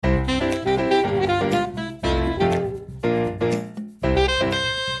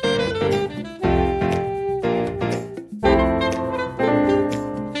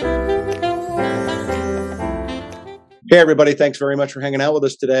everybody. Thanks very much for hanging out with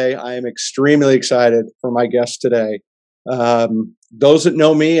us today. I am extremely excited for my guest today. Those that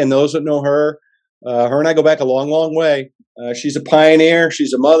know me and those that know her, her and I go back a long, long way. She's a pioneer.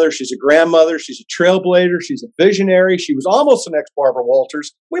 She's a mother. She's a grandmother. She's a trailblazer. She's a visionary. She was almost the next Barbara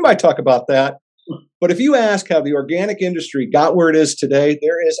Walters. We might talk about that. But if you ask how the organic industry got where it is today,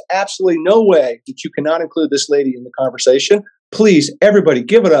 there is absolutely no way that you cannot include this lady in the conversation. Please, everybody,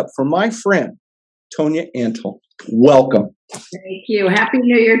 give it up for my friend, Tonya Antle. Welcome. Thank you. Happy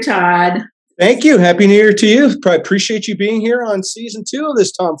New Year, Todd. Thank you. Happy New Year to you. I appreciate you being here on season 2 of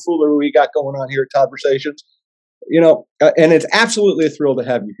this tomfoolery we got going on here at Toddversations. And it's absolutely a thrill to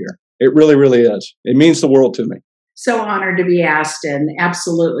have you here. It really, really is. It means the world to me. So honored to be asked, and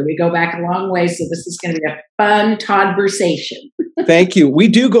absolutely. We go back a long way, so this is going to be a fun Toddversation. Thank you. We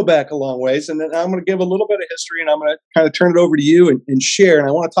do go back a long ways, and then I'm going to give a little bit of history, and I'm going to kind of turn it over to you and share, and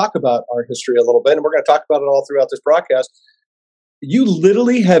I want to talk about our history a little bit, and we're going to talk about it all throughout this broadcast. You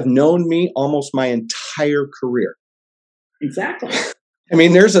literally have known me almost my entire career. Exactly. I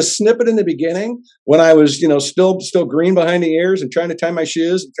mean, there's a snippet in the beginning when I was, still green behind the ears and trying to tie my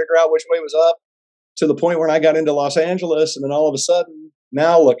shoes and figure out which way was up, to the point where I got into Los Angeles, and then all of a sudden,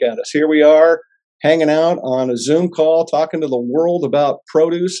 now look at us. Here we are, hanging out on a Zoom call, talking to the world about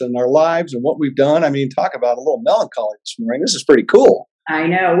produce and our lives and what we've done. I mean, talk about a little melancholy this morning. This is pretty cool. I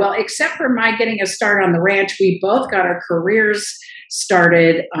know. Well, except for my getting a start on the ranch, we both got our careers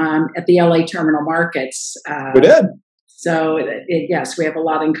started at the LA terminal markets. We did. So yes, we have a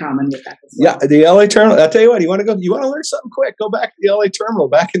lot in common with that as well. Yeah, the LA terminal. I'll tell you what, you want to learn something quick, go back to the LA terminal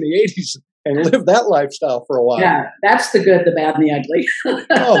back in the 80s and live that lifestyle for a while. Yeah, that's the good, the bad, and the ugly.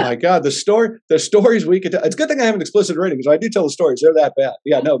 Oh my God, the stories we could tell. It's a good thing I have an explicit rating, because I do tell the stories. They're that bad.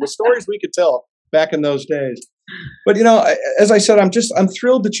 Yeah, no, the stories we could tell back in those days. But as I said, I'm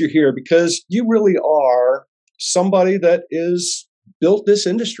thrilled that you're here, because you really are somebody that is built this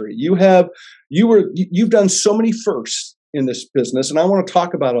industry. You've done so many firsts in this business, and I want to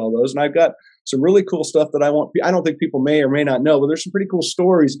talk about all those. And I've got some really cool stuff that I don't think people may or may not know, but there's some pretty cool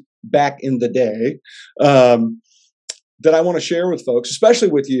stories back in the day that I want to share with folks, especially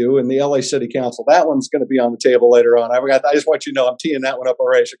with you and the LA City Council. That one's going to be on the table later on. I just want you to know I'm teeing that one up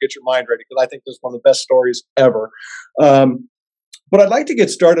already, so get your mind ready, because I think this is one of the best stories ever. But I'd like to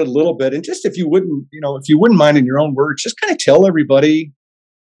get started a little bit, and just if you wouldn't mind, in your own words, just kind of tell everybody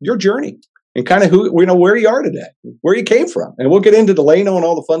your journey and kind of where you are today, where you came from, and we'll get into Delano and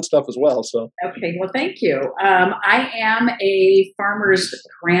all the fun stuff as well. So, okay, well, thank you. I am a farmer's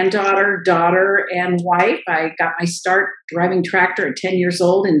granddaughter, daughter, and wife. I got my start driving tractor at 10 years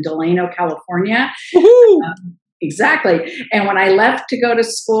old in Delano, California. Exactly. And when I left to go to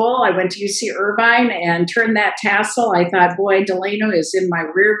school, I went to UC Irvine and turned that tassel. I thought, boy, Delano is in my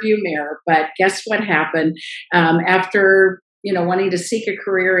rearview mirror. But guess what happened? After wanting to seek a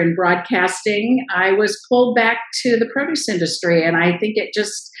career in broadcasting, I was pulled back to the produce industry. And I think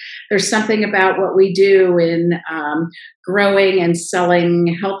there's something about what we do in growing and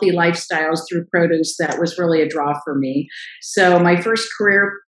selling healthy lifestyles through produce that was really a draw for me. So my first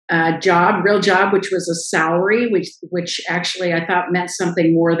career real job, which was a salary, which actually I thought meant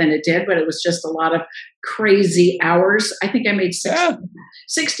something more than it did, but it was just a lot of crazy hours. I think I made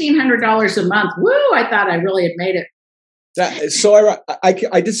 $1,600 a month. Woo! I thought I really had made it. So I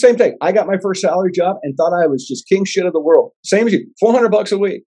did the same thing. I got my first salary job and thought I was just king shit of the world. Same as you, $400 a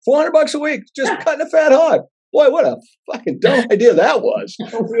week. $400 a week, just cutting a fat hog. Boy, what a fucking dumb idea that was.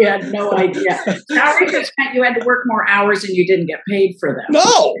 We had no idea. Salary just meant you had to work more hours and you didn't get paid for them.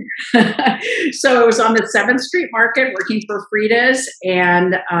 No. So it was on the 7th Street Market working for Frida's,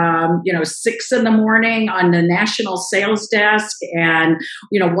 and 6 a.m. on the national sales desk, and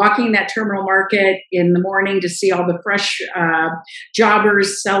walking that terminal market in the morning to see all the fresh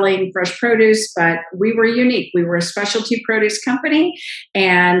jobbers selling fresh produce. But we were unique. We were a specialty produce company,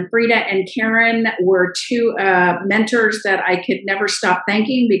 and Frida and Karen were two mentors that I could never stop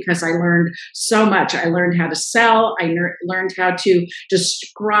thanking, because I learned so much. I learned how to sell. I learned how to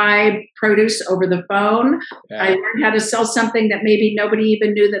describe produce over the phone. Yeah. I learned how to sell something that maybe nobody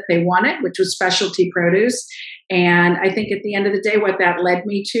even knew that they wanted, which was specialty produce. And I think at the end of the day, what that led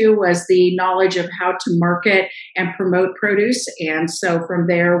me to was the knowledge of how to market and promote produce. And so from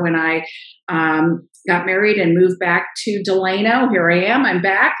there, when I got married and moved back to Delano, here I am. I'm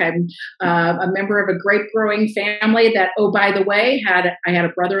back. I'm a member of a grape growing family that, oh, by the way, I had a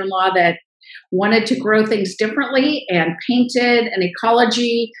brother-in-law that wanted to grow things differently and painted an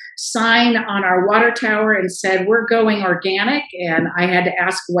ecology sign on our water tower and said, we're going organic. And I had to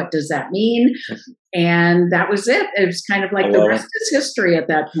ask, what does that mean? And that was it. It was kind of like the rest is history at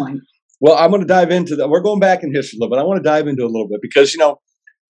that point. Well, I'm going to dive into that. We're going back in history a little bit. I want to dive into a little bit because,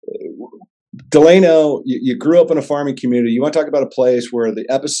 Delano, you grew up in a farming community. You want to talk about a place where the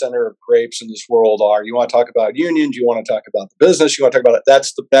epicenter of grapes in this world are. You want to talk about unions. You want to talk about the business. You want to talk about it.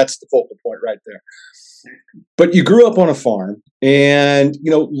 That's the focal point right there. But you grew up on a farm, and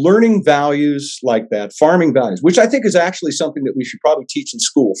learning values like that, farming values, which I think is actually something that we should probably teach in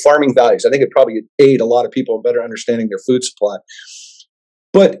school. Farming values. I think it probably aid a lot of people in better understanding their food supply.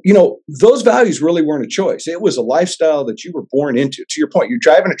 But, those values really weren't a choice. It was a lifestyle that you were born into. To your point, you're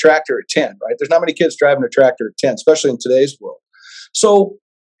driving a tractor at 10, right? There's not many kids driving a tractor at 10, especially in today's world. So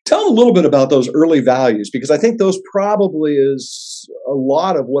tell them a little bit about those early values, because I think those probably is a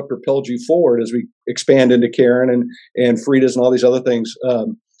lot of what propelled you forward as we expand into Karen and Frida's and all these other things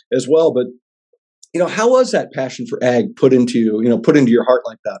as well. But, how was that passion for ag put into your heart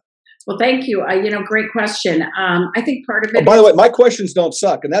like that? Well, thank you. Great question. I think part of it. Oh, by the way, my questions don't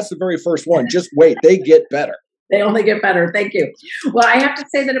suck, and that's the very first one. Just wait, they get better. They only get better. Thank you. Well, I have to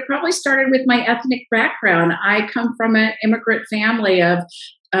say that it probably started with my ethnic background. I come from an immigrant family of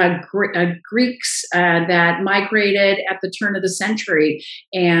Greeks that migrated at the turn of the century.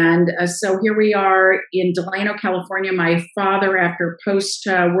 And so here we are in Delano, California. My father, after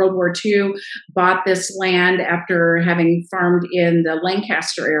post-World War II, bought this land after having farmed in the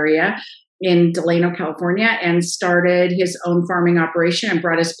Lancaster area in Delano, California, and started his own farming operation and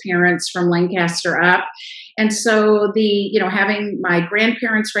brought his parents from Lancaster up. And so having my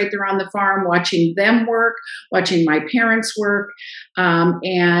grandparents right there on the farm, watching them work, watching my parents work,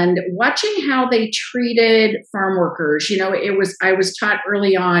 and watching how they treated farm workers. I was taught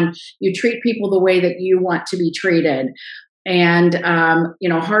early on, you treat people the way that you want to be treated. And,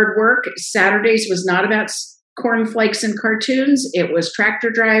 hard work. Saturdays was not about cornflakes and cartoons. It was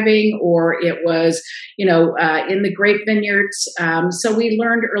tractor driving, or it was, in the grape vineyards. So we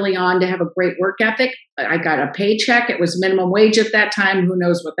learned early on to have a great work ethic. I got a paycheck. It was minimum wage at that time. Who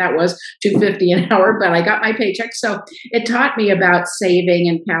knows what that was, $2.50 an hour, but I got my paycheck. So it taught me about saving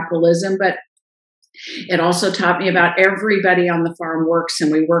and capitalism, but it also taught me about everybody on the farm works,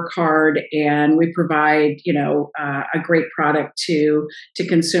 and we work hard, and we provide, a great product to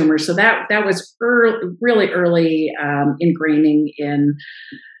consumers. So that was really early ingraining in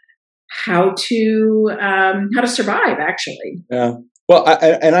how to survive, actually. Yeah. Well,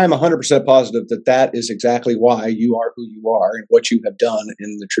 I'm 100% positive that is exactly why you are who you are and what you have done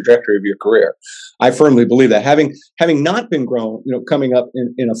in the trajectory of your career. I firmly believe that. Having not been grown, coming up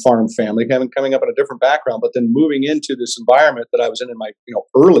in a farm family, coming up in a different background, but then moving into this environment that I was in my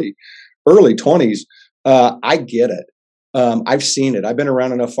early 20s, I get it. I've seen it. I've been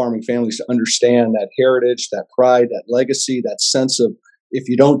around enough farming families to understand that heritage, that pride, that legacy, that sense of if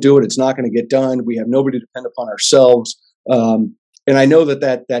you don't do it, it's not going to get done. We have nobody to depend upon ourselves. And I know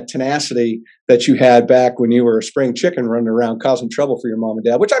that tenacity that you had back when you were a spring chicken running around causing trouble for your mom and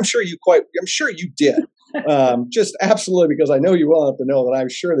dad, which I'm sure you did. Just absolutely, because I know you well enough to know that I'm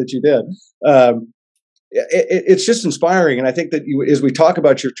sure that you did. It's just inspiring. And I think that as we talk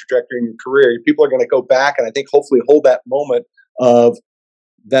about your trajectory and your career, people are going to go back and I think hopefully hold that moment of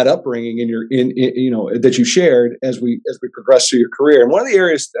that upbringing that you shared as we progress through your career. And one of the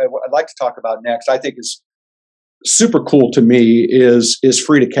areas I'd like to talk about next, I think is super cool to me, is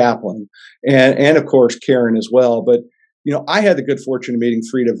Frida Kaplan and of course Karen as well. But I had the good fortune of meeting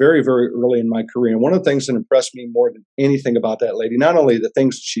Frida very, very early in my career. And one of the things that impressed me more than anything about that lady, not only the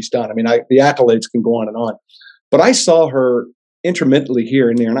things that she's done, the accolades can go on, but I saw her intermittently here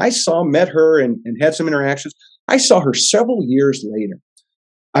and there, and met her and had some interactions. I saw her several years later.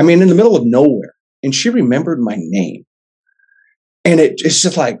 In the middle of nowhere, and she remembered my name. And it's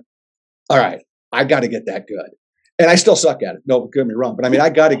just like, all right, I got to get that good. And I still suck at it. Don't get me wrong. But I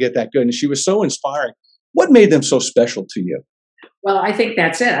got to get that good. And she was so inspiring. What made them so special to you? Well, I think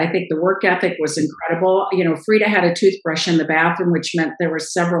that's it. I think the work ethic was incredible. Frida had a toothbrush in the bathroom, which meant there were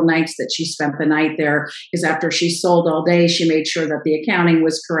several nights that she spent the night there, because after she sold all day, she made sure that the accounting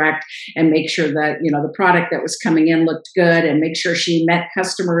was correct and make sure that, the product that was coming in looked good, and make sure she met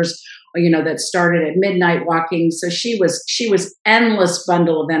customers that started at midnight walking. So she was endless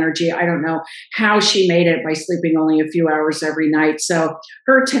bundle of energy. I don't know how she made it by sleeping only a few hours every night. So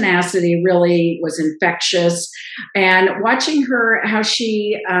her tenacity really was infectious. And watching her, how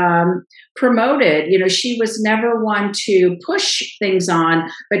she promoted, she was never one to push things on,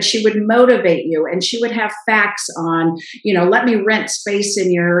 but she would motivate you, and she would have facts on, let me rent space in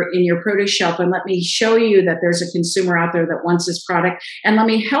your produce shelf, and let me show you that there's a consumer out there that wants this product, and let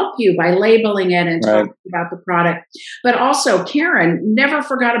me help you by labeling it and Right. talking about the product. But also, Karen never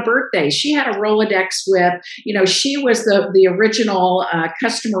forgot a birthday. She had a Rolodex with, she was the original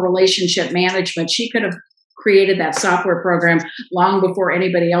customer relationship management. She could have created that software program long before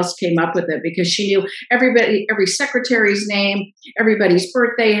anybody else came up with it, because she knew every secretary's name, everybody's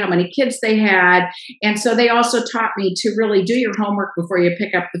birthday, how many kids they had. And so they also taught me to really do your homework before you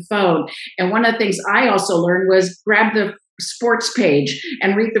pick up the phone. And one of the things I also learned was grab the sports page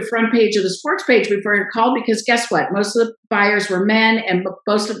and read the front page of the sports page before you call, because guess what? Most of the buyers were men, and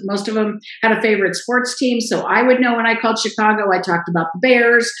most of them had a favorite sports team. So I would know when I called Chicago, I talked about the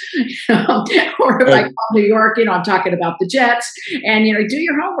Bears, or if I called New York, I'm talking about the Jets. And do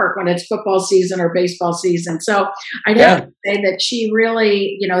your homework when it's football season or baseball season. So I'd have to say that she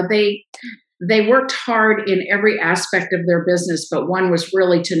really, they worked hard in every aspect of their business, but one was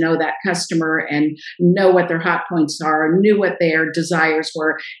really to know that customer and know what their hot points are, knew what their desires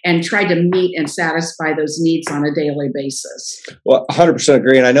were, and tried to meet and satisfy those needs on a daily basis. Well, 100%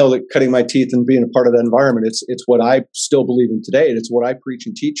 agree. And I know that cutting my teeth and being a part of that environment, it's what I still believe in today. And it's what I preach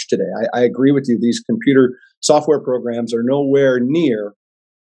and teach today. I agree with you. These computer software programs are nowhere near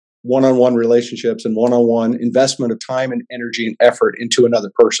one-on-one relationships and one-on-one investment of time and energy and effort into another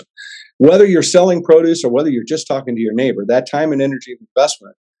person. Whether you're selling produce or whether you're just talking to your neighbor, that time and energy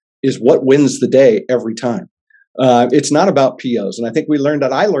investment is what wins the day every time. It's not about POs. And I think I learned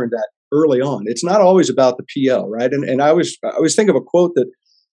that early on. It's not always about the PO, right? And I always think of a quote that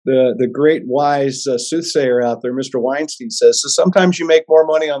the great wise soothsayer out there, Mr. Weinstein, says, so sometimes you make more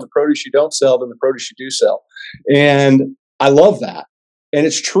money on the produce you don't sell than the produce you do sell. And I love that. And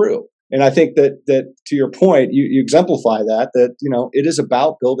it's true. And I think that to your point, you exemplify that it is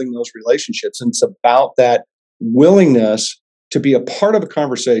about building those relationships. And it's about that willingness to be a part of a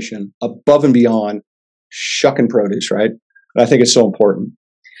conversation above and beyond shucking produce, right? And I think it's so important.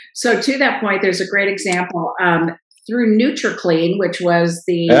 So to that point, there's a great example. Through NutriClean, which was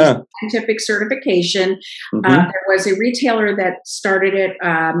the scientific certification, there was a retailer that started it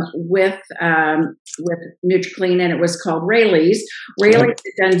with NutriClean, and it was called Raley's. Raley's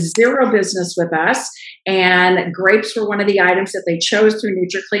had done zero business with us, and grapes were one of the items that they chose through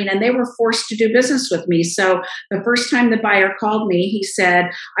NutriClean, and they were forced to do business with me. So the first time the buyer called me, he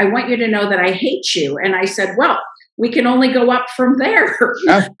said, "I want you to know that I hate you." And I said, "Well, we can only go up from there."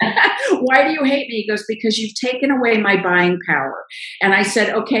 Why do you hate me? He goes, "Because you've taken away my buying power." And I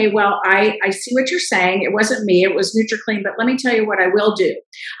said, "Okay, well, I see what you're saying. It wasn't me, it was NutriClean, but let me tell you what I will do.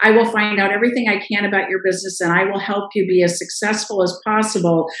 I will find out everything I can about your business, and I will help you be as successful as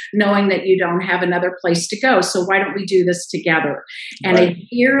possible, knowing that you don't have another place to go. So why don't we do this together?" And a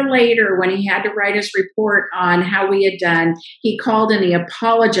year later, when he had to write his report on how we had done, he called and he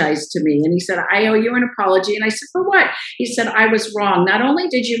apologized to me. And he said, "I owe you an apology." And I said, "For what?" He said, "I was wrong. Not only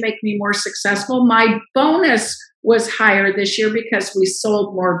did you make me more successful, my bonus was higher this year because we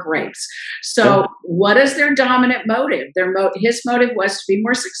sold more grapes." So what is their dominant motive? His motive was to be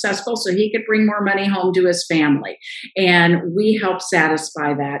more successful so he could bring more money home to his family. And we helped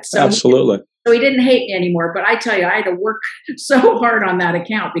satisfy that. So absolutely. So he didn't hate me anymore. But I tell you, I had to work so hard on that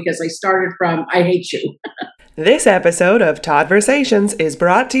account because I started from, "I hate you." This episode of Toddversations is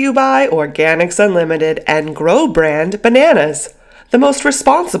brought to you by Organics Unlimited and Grow Brand Bananas, the most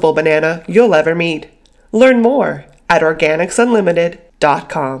responsible banana you'll ever meet. Learn more at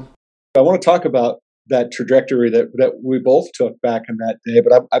organicsunlimited.com. I want to talk about that trajectory that we both took back in that day.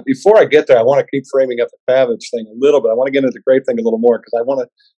 But before I get there, I want to keep framing up the Pavage thing a little bit. I want to get into the grape thing a little more because I want to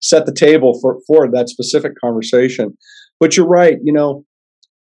set the table for that specific conversation. But you're right,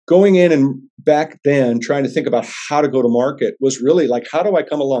 going in and back then trying to think about how to go to market was really like, how do I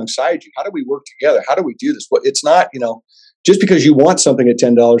come alongside you? How do we work together? How do we do this? Well, it's not, just because you want something at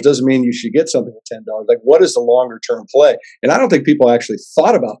 $10 doesn't mean you should get something at $10. Like, what is the longer term play? And I don't think people actually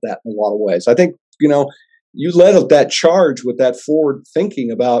thought about that in a lot of ways. I think, you led that charge with that forward thinking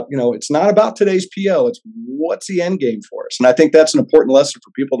about, it's not about today's PO. It's what's the end game for us. And I think that's an important lesson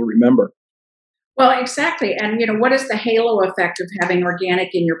for people to remember. Well, exactly. And, what is the halo effect of having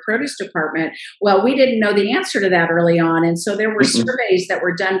organic in your produce department? Well, we didn't know the answer to that early on. And so there were surveys that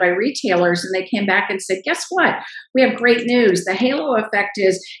were done by retailers, and they came back and said, guess what? We have great news. The halo effect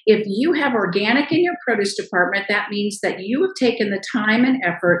is if you have organic in your produce department, that means that you have taken the time and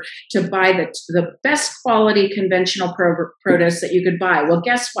effort to buy the best quality conventional produce that you could buy. Well,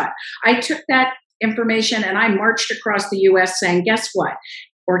 guess what? I took that information and I marched across the U.S. saying, guess what?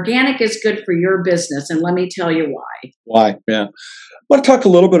 Organic is good for your business, and let me tell you why. Why? Yeah, I want to talk a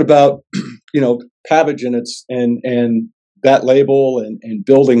little bit about Pavage and that label and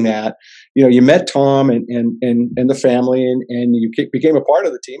building that. You met Tom and the family, and you became a part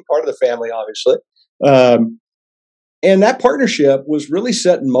of the team, part of the family, obviously. And that partnership was really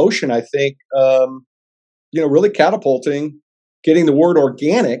set in motion, I think, really catapulting, getting the word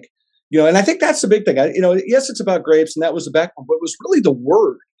organic, and I think that's the big thing. Yes, it's about grapes, and that was the backbone, but it was really the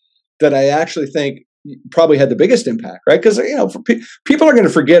word that I actually think probably had the biggest impact, right? Because, people are going to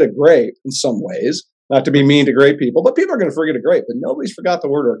forget a grape in some ways, not to be mean to grape people, but people are going to forget a grape, but nobody's forgot the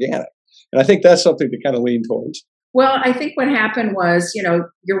word organic. And I think that's something to kind of lean towards. Well, I think what happened was,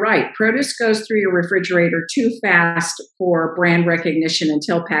 you're right. Produce goes through your refrigerator too fast for brand recognition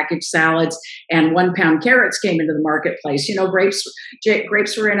until packaged salads and 1 pound carrots came into the marketplace.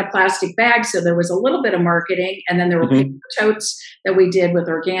 Grapes were in a plastic bag, so there was a little bit of marketing, and then there were paper totes that we did with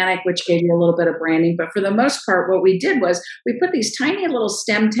organic, which gave you a little bit of branding. But for the most part, what we did was we put these tiny little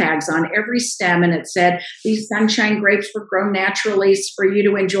stem tags on every stem, and it said, these sunshine grapes were grown naturally for you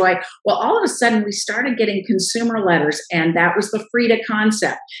to enjoy. Well, all of a sudden, we started getting consumer letters, and that was the Frida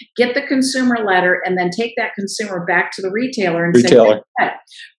concept. Get the consumer letter and then take that consumer back to the retailer and say, hey,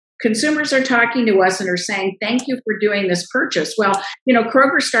 consumers are talking to us and are saying, thank you for doing this purchase. Well,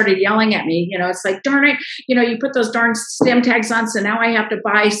 Kroger started yelling at me, it's like, darn it, you put those darn stem tags on, so now I have to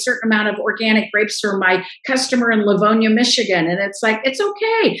buy a certain amount of organic grapes for my customer in Livonia, Michigan. And it's like, it's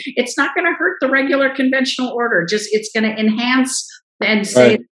okay. It's not going to hurt the regular conventional order. Just, it's going to enhance and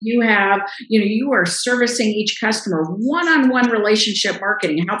say you have, you are servicing each customer, one-on-one relationship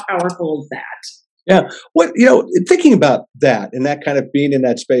marketing. How powerful is that? Yeah. Thinking about that and that kind of being in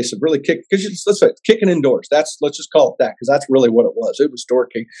that space of really kicking indoors. Let's just call it that, because that's really what it was. It was door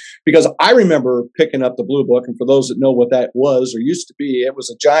kicking. Because I remember picking up the Blue Book, and for those that know what that was or used to be, it was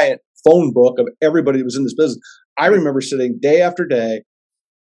a giant phone book of everybody that was in this business. I remember sitting day after day,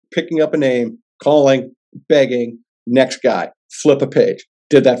 picking up a name, calling, begging, next guy, flip a page.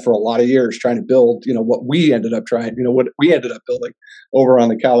 Did that for a lot of years, trying to build, what we ended up building over on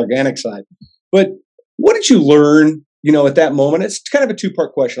the Cal Organic side. But what did you learn, at that moment? It's kind of a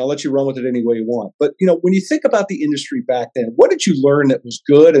two-part question. I'll let you run with it any way you want. But, when you think about the industry back then, what did you learn that was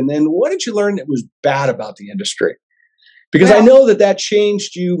good? And then what did you learn that was bad about the industry? Because I know that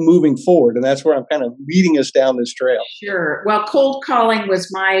changed you moving forward, and that's where I'm kind of leading us down this trail. Sure. Well, cold calling was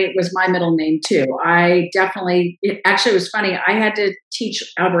my middle name too. I definitely. Actually, it was funny. I had to teach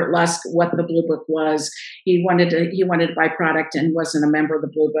Albert Lusk what the Blue Book was. He wanted to buy product and wasn't a member of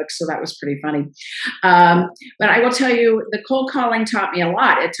the Blue Book, so that was pretty funny. But I will tell you, the cold calling taught me a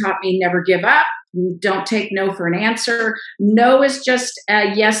lot. It taught me never give up. Don't take no for an answer. No is just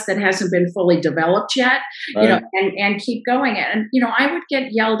a yes that hasn't been fully developed yet, right. And keep going. And, I would get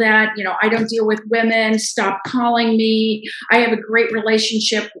yelled at, I don't deal with women, stop calling me. I have a great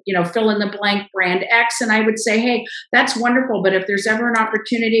relationship, fill in the blank brand X. And I would say, hey, that's wonderful. But if there's ever an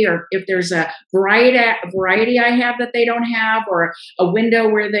opportunity, or if there's a variety I have that they don't have, or a window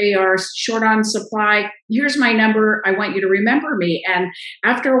where they are short on supply, here's my number. I want you to remember me. And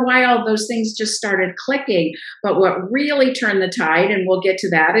after a while, those things just started clicking. But what really turned the tide, and we'll get to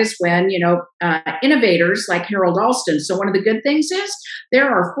that, is when, innovators like Harold Alston. So one of the good things is there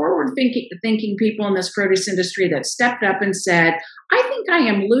are forward-thinking people in this produce industry that stepped up and said, I think I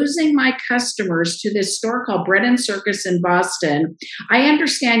am losing my customers to this store called Bread and Circus in Boston. I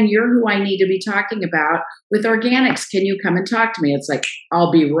understand you're who I need to be talking about with organics. Can you come and talk to me? It's like,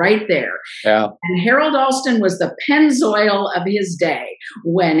 I'll be right there. Yeah. And Harold Alston was the Pennzoil of his day.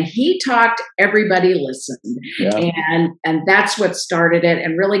 When he talked, everybody listened. Yeah. And that's what started it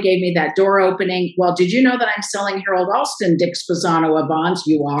and really gave me that door opening. Well, did you know that I'm selling Harold Alston Dick Sposano Avance?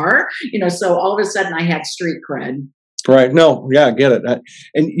 You are? So all of a sudden I had street cred. Right. No, yeah, I get it.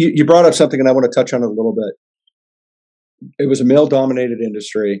 And you brought up something, and I want to touch on it a little bit. It was a male-dominated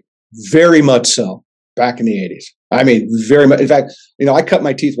industry, very much so, back in the 80s. I mean, very much. In fact, I cut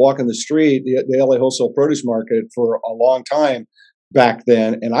my teeth walking the street, the LA wholesale produce market, for a long time back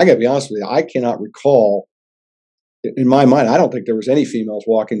then. And I got to be honest with you, I cannot recall, in my mind, I don't think there was any females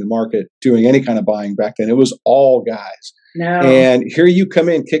walking the market doing any kind of buying back then. It was all guys. No. And here you come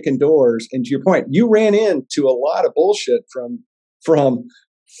in kicking doors, and to your point, you ran into a lot of bullshit from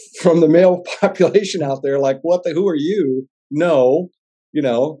the male population out there. Like, who are you? No,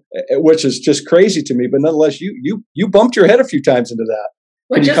 which is just crazy to me. But nonetheless, you bumped your head a few times into that.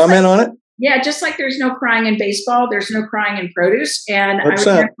 Can you comment on it? Yeah, just like there's no crying in baseball, there's no crying in produce. And I 100%.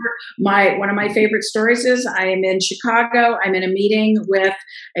 remember one of my favorite stories is I am in Chicago. I'm in a meeting with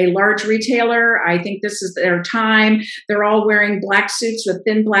a large retailer. I think this is their time. They're all wearing black suits with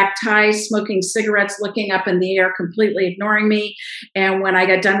thin black ties, smoking cigarettes, looking up in the air, completely ignoring me. And when I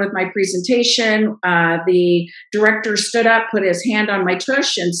got done with my presentation, the director stood up, put his hand on my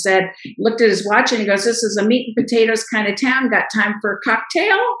tush and said, looked at his watch and he goes, "This is a meat and potatoes kind of town. Got time for a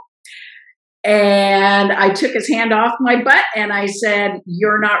cocktail?" And I took his hand off my butt and I said,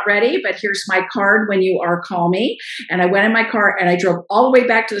 "You're not ready, but here's my card. When you are, call me." And I went in my car and I drove all the way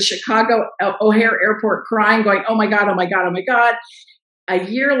back to the Chicago O'Hare Airport crying, going, "Oh my God, oh my God, oh my God." A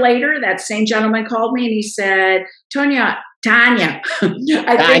year later, that same gentleman called me and he said, Tanya,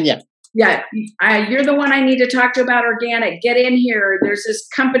 yeah, you're the one I need to talk to about organic. Get in here. There's this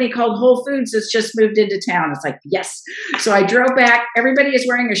company called Whole Foods that's just moved into town." It's like, yes. So I drove back. Everybody is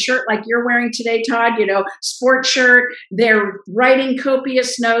wearing a shirt like you're wearing today, Todd, sports shirt. They're writing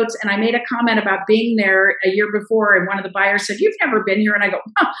copious notes. And I made a comment about being there a year before. And one of the buyers said, "You've never been here." And I go,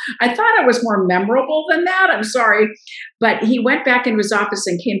 I thought it was more memorable than that. I'm sorry. But he went back into his office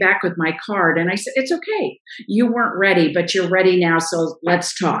and came back with my card. And I said, "It's okay. You weren't ready, but you're ready now. So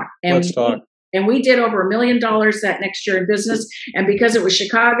let's talk." And And we did over $1 million that next year in business. And because it was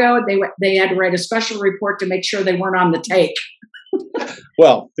Chicago, they had to write a special report to make sure they weren't on the take.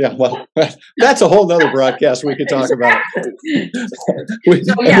 Well, that's a whole nother broadcast we could talk about.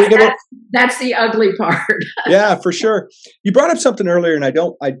 That's the ugly part. Yeah, for sure. You brought up something earlier, and I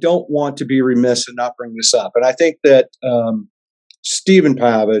don't want to be remiss and not bring this up. And I think that Steve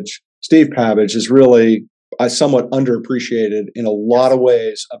Pavage is really somewhat underappreciated in a lot of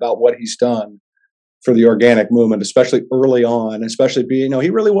ways about what he's done for the organic movement, especially early on, especially being,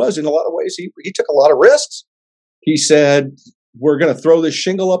 he really was in a lot of ways. He took a lot of risks. He said, "We're going to throw this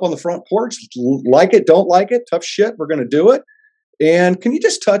shingle up on the front porch. Like it, don't like it, tough shit. We're going to do it." And can you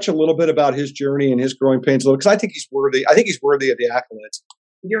just touch a little bit about his journey and his growing pains? Because I think he's worthy. I think he's worthy of the accolades.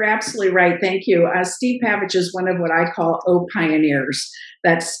 You're absolutely right. Thank you. Steve Pavage is one of what I call pioneers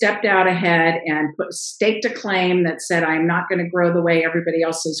that stepped out ahead and staked a claim that said, "I'm not going to grow the way everybody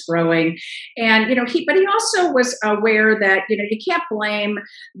else is growing." And, but he also was aware that, you can't blame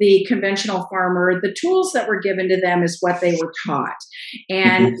the conventional farmer. The tools that were given to them is what they were taught.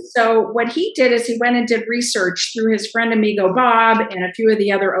 And so what he did is he went and did research through his friend Amigo Bob and a few of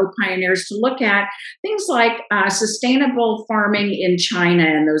the other pioneers to look at things like sustainable farming in China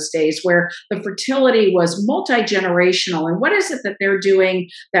in those days, where the fertility was multi-generational. And what is it that they're doing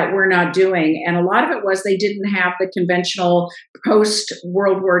that we're not doing? And a lot of it was they didn't have the conventional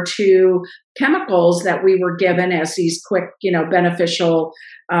post-World War II chemicals that we were given as these quick, beneficial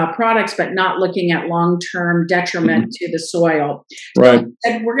products, but not looking at long-term detriment to the soil. Right.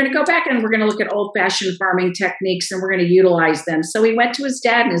 And we're going to go back and we're going to look at old-fashioned farming techniques and we're going to utilize them. So he went to his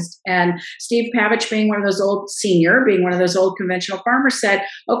dad and Steve Pavage, being one of those old conventional farmers, said,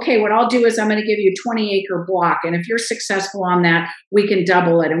 "Okay, what I'll do is I'm going to give you a 20-acre block. And if you're successful on that, we can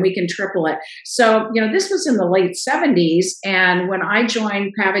double it and we can triple it." So, this was in the late 70s. And when I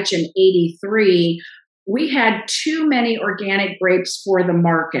joined Pavage in 83, we had too many organic grapes for the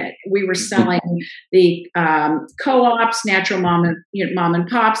market. We were selling the co-ops, natural mom and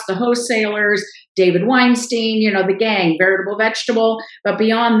pops, the wholesalers, David Weinstein, the gang, Veritable Vegetable. But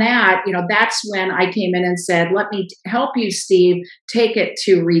beyond that, that's when I came in and said, "Let me help you, Steve, take it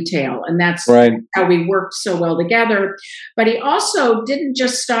to retail." And that's how we worked so well together. But he also didn't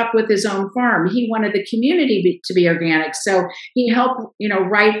just stop with his own farm. He wanted the community to be organic. So he helped,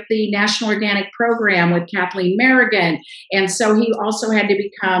 write the National Organic Program with Kathleen Merrigan. And so he also had to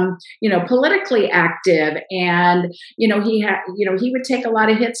become, politically active. And, he would take a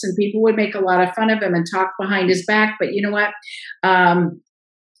lot of hits and people would make a lot of fun of him and talk behind his back. But you know what?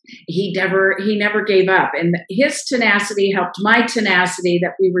 He never gave up. And his tenacity helped my tenacity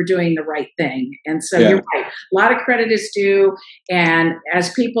that we were doing the right thing. And so you're right. A lot of credit is due. And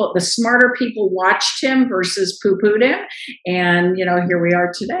as the smarter people watched him versus poo-pooed him. And, here we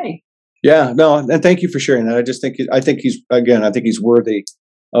are today. Yeah, no, and thank you for sharing that. I think he's worthy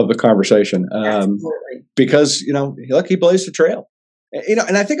of the conversation. Absolutely. Because, he blazed the trail.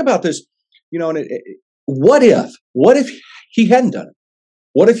 And I think about this, what if he hadn't done it?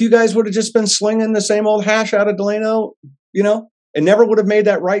 What if you guys would have just been slinging the same old hash out of Delano, and never would have made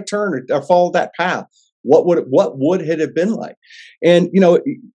that right turn or followed that path? What would it have been like? And,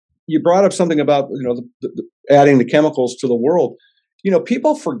 you brought up something about, adding the chemicals to the world.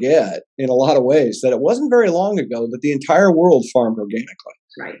 People forget in a lot of ways that it wasn't very long ago that the entire world farmed organically.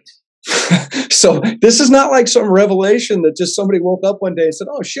 Right. So this is not like some revelation that just somebody woke up one day and said,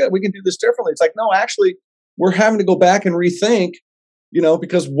 "Oh shit, we can do this differently." It's like, no, actually, we're having to go back and rethink,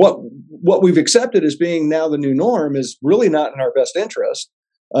 because what we've accepted as being now the new norm is really not in our best interest.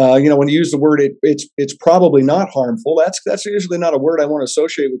 When you use the word, it's probably not harmful. That's usually not a word I want to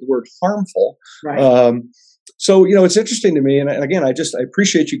associate with the word harmful. Right. So it's interesting to me, and again, I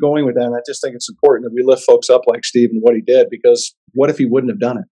appreciate you going with that. And I just think it's important that we lift folks up like Steve and what he did, because what if he wouldn't have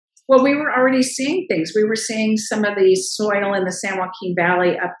done it? Well, we were already seeing things. We were seeing some of the soil in the San Joaquin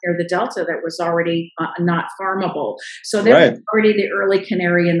Valley up near the Delta that was already not farmable. So there was already the early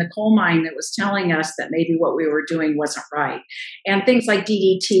canary in the coal mine that was telling us that maybe what we were doing wasn't right. And things like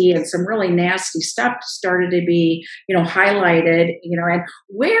DDT and some really nasty stuff started to be, highlighted, and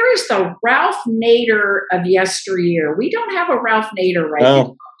where is the Ralph Nader of yesteryear? We don't have a Ralph Nader right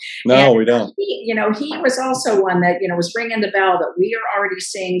now. No, we don't. He was also one that, was ringing the bell that we are already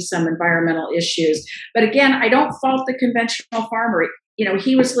seeing some environmental issues. But again, I don't fault the conventional farmer.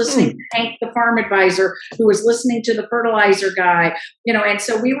 He was listening to Hank, the farm advisor, who was listening to the fertilizer guy, and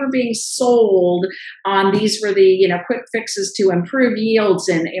so we were being sold on these were the, quick fixes to improve yields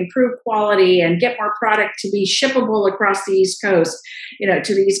and improve quality and get more product to be shippable across the East Coast,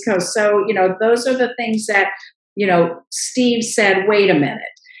 to the East Coast. So, those are the things that, Steve said, wait a minute.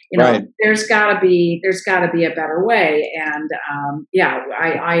 Right. There's got to be a better way, and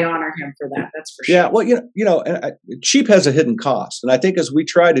I honor him for that. That's for sure. Yeah, well, and cheap has a hidden cost, and I think as we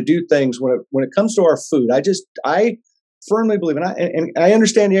try to do things when it comes to our food, I firmly believe, and I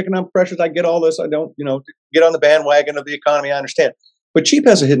understand the economic pressures. I get all this. I don't, get on the bandwagon of the economy. I understand, but cheap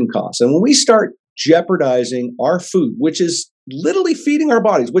has a hidden cost, and when we start jeopardizing our food, which is literally feeding our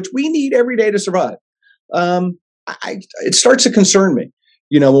bodies, which we need every day to survive, it starts to concern me.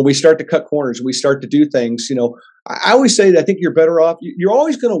 When we start to cut corners, we start to do things, I always say that I think you're better off. You're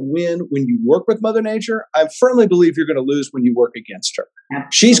always going to win when you work with Mother Nature. I firmly believe you're going to lose when you work against her.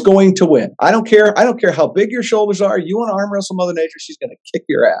 Absolutely. She's going to win. I don't care how big your shoulders are. You want to arm wrestle Mother Nature, she's going to kick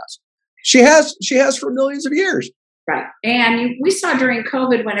your ass. She has for millions of years. Right. And we saw during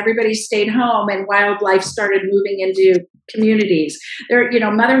COVID when everybody stayed home and wildlife started moving into communities.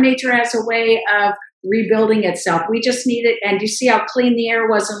 Mother Nature has a way of rebuilding itself. We just need it. And you see how clean the air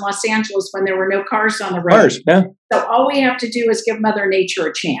was in Los Angeles when there were no cars on the road. Cars, yeah. So all we have to do is give Mother Nature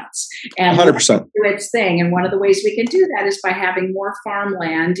a chance and 100% do its thing. And one of the ways we can do that is by having more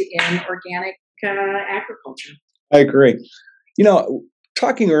farmland in organic agriculture. I agree.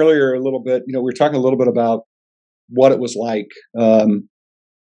 Talking earlier a little bit, we were talking a little bit about what it was like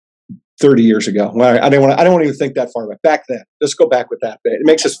 30 years ago. Well, I don't want to even think that far back then. Let's go back with that bit.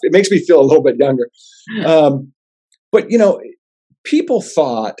 It makes me feel a little bit younger. But people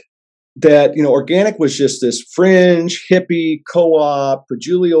thought that organic was just this fringe hippie co-op,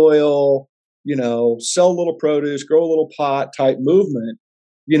 patchouli oil, sell a little produce, grow a little pot type movement,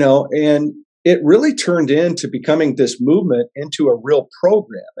 and it really turned into becoming this movement into a real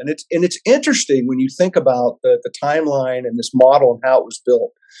program. And it's interesting when you think about the timeline and this model and how it was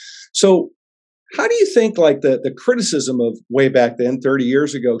built. So how do you think like the criticism of way back then, 30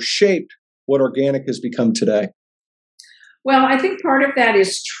 years ago, shaped what organic has become today? Well, I think part of that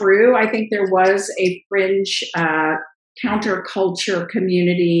is true. I think there was a fringe counterculture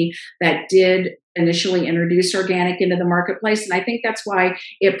community that did initially introduce organic into the marketplace. And I think that's why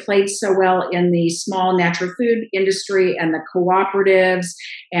it played so well in the small natural food industry and the cooperatives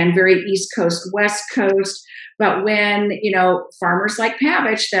and very East Coast, West Coast. But when, farmers like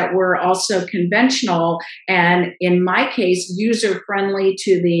Pavich that were also conventional and in my case, user-friendly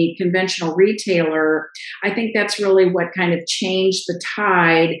to the conventional retailer, I think that's really what kind of changed the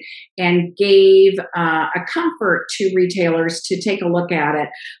tide and gave a comfort to retailers to take a look at it.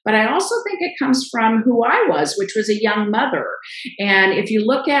 But I also think it comes from who I was, which was a young mother. And if you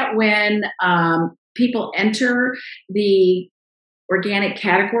look at when people enter the organic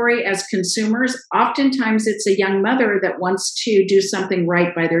category as consumers, oftentimes it's a young mother that wants to do something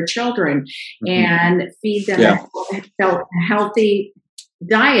right by their children and feed them a healthy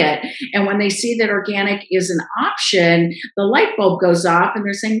diet. And when they see that organic is an option, the light bulb goes off and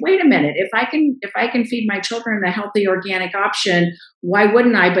they're saying, wait a minute, if I can feed my children a healthy organic option, why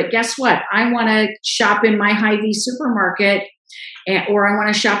wouldn't I? But guess what? I want to shop in my Hy-Vee supermarket or I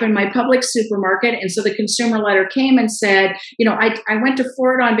want to shop in my Publix supermarket. And so the consumer letter came and said, I went to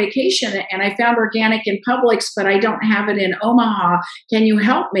Florida on vacation and I found organic in Publix, but I don't have it in Omaha. Can you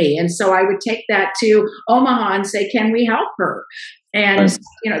help me? And so I would take that to Omaha and say, can we help her? And,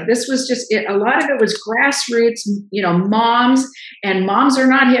 this was just, a lot of it was grassroots, moms, and moms are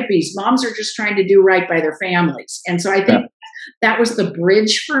not hippies. Moms are just trying to do right by their families. And so I think That was the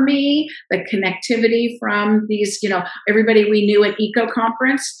bridge for me, the connectivity from these, everybody we knew at Eco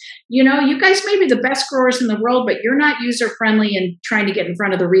Conference. You guys may be the best growers in the world, but you're not user friendly and trying to get in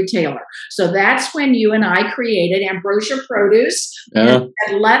front of the retailer. So that's when you and I created Ambrosia Produce, and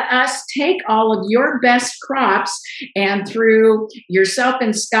let us take all of your best crops, and through yourself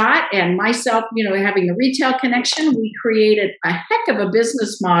and Scott and myself, having a retail connection, we created a heck of a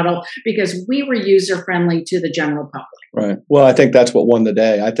business model because we were user friendly to the general public. Right. Well, I think that's what won the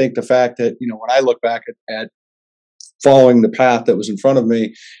day. I think the fact that, when I look back at following the path that was in front of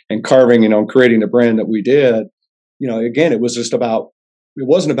me and carving, creating the brand that we did, again, it wasn't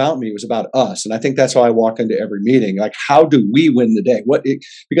about me, it was about us. And I think that's how I walk into every meeting. Like, how do we win the day?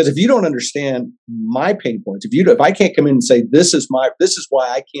 Because if you don't understand my pain points, if I can't come in and say, this is why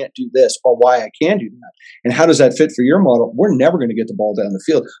I can't do this or why I can do that, and how does that fit for your model, we're never going to get the ball down the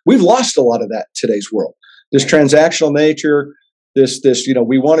field. We've lost a lot of that in today's world. This transactional nature, this,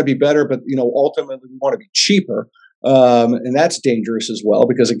 we want to be better, but, ultimately we want to be cheaper. And that's dangerous as well,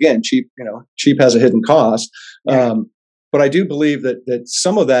 because again, cheap has a hidden cost. But I do believe that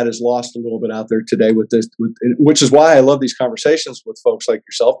some of that is lost a little bit out there today which is why I love these conversations with folks like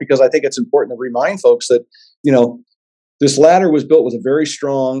yourself, because I think it's important to remind folks that, this ladder was built with a very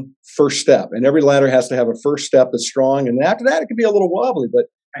strong first step, and every ladder has to have a first step that's strong. And after that, it can be a little wobbly, but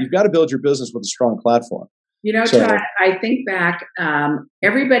you've got to build your business with a strong platform. Todd, I think back,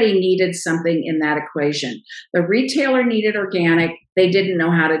 everybody needed something in that equation. The retailer needed organic. They didn't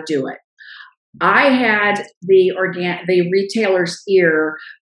know how to do it. I had the retailer's ear,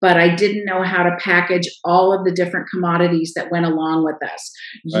 but I didn't know how to package all of the different commodities that went along with us.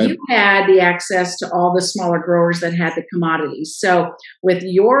 Right. You had the access to all the smaller growers that had the commodities. So with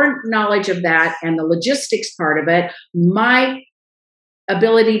your knowledge of that and the logistics part of it, my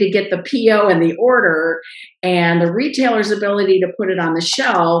ability to get the PO and the order and the retailer's ability to put it on the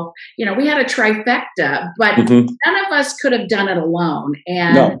shelf, we had a trifecta, but none of us could have done it alone.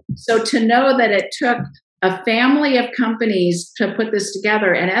 And so to know that it took a family of companies to put this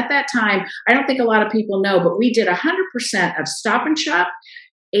together. And at that time, I don't think a lot of people know, but we did 100% of Stop and Shop,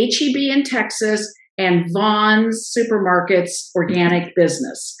 H-E-B in Texas, and Vaughn's Supermarkets organic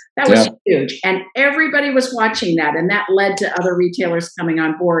business. That was huge. And everybody was watching that. And that led to other retailers coming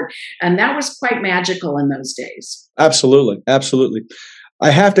on board. And that was quite magical in those days. Absolutely. Absolutely.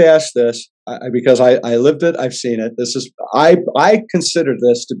 I have to ask this because I lived it. I've seen it. I consider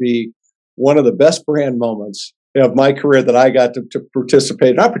this to be one of the best brand moments of my career that I got to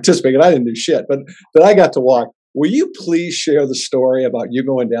participate. Not participate, I didn't do shit, but that I got to walk. Will you please share the story about you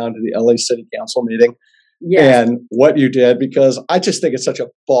going down to the LA City Council meeting and what you did? Because I just think it's such a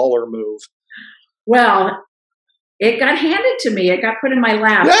baller move. Well, it got handed to me. It got put in my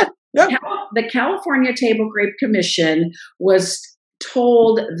lap. Yeah. The California Table Grape Commission was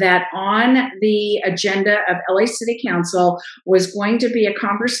told that on the agenda of LA City Council was going to be a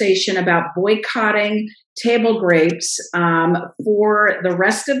conversation about boycotting table grapes for the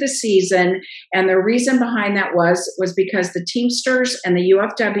rest of the season. And the reason behind that was because the Teamsters and the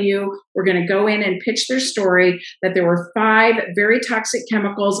UFW were going to go in and pitch their story that there were 5 very toxic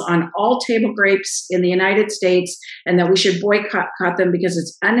chemicals on all table grapes in the United States, and that we should boycott them because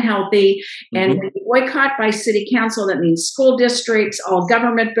it's unhealthy. And when you boycott by city council, that means school districts, all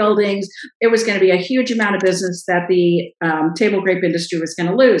government buildings. It was going to be a huge amount of business that the table grape industry was going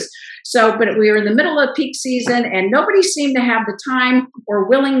to lose. So, but we were in the middle of peak season and nobody seemed to have the time or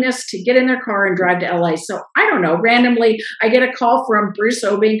willingness to get in their car and drive to LA. So I don't know, randomly, I get a call from Bruce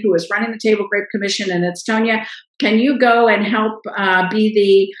Obing, who is running the Table Grape Commission, and it's, Tonya, can you go and help be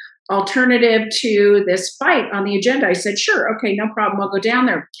the alternative to this fight on the agenda? I said, sure. Okay, no problem. I'll go down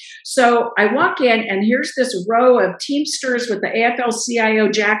there. So I walk in and here's this row of Teamsters with the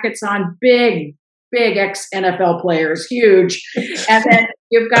AFL-CIO jackets on, big ex-NFL players, huge. And then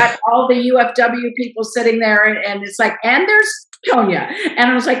you've got all the UFW people sitting there, and it's like, and there's Tonya. And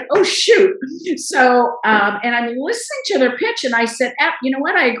I was like, oh, shoot. So, and I'm listening to their pitch, and I said, you know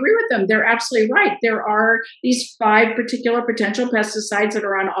what? I agree with them. They're absolutely right. There are these 5 particular potential pesticides that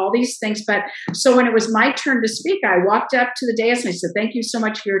are on all these things. But so when it was my turn to speak, I walked up to the dais and I said, thank you so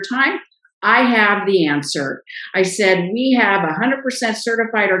much for your time. I have the answer. I said, we have 100%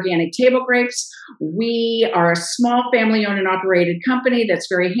 certified organic table grapes. We are a small family-owned and operated company that's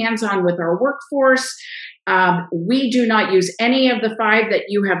very hands-on with our workforce. We do not use any of the 5 that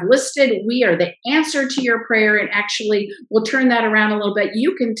you have listed. We are the answer to your prayer, and actually we'll turn that around a little bit.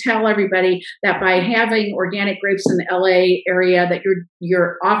 You can tell everybody that by having organic grapes in the LA area that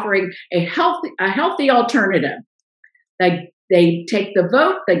you're offering a healthy alternative. Like, they take the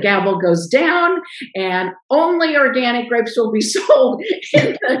vote, the gavel goes down, and only organic grapes will be sold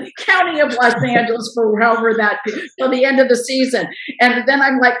in the county of Los Angeles for however that till the end of the season. And then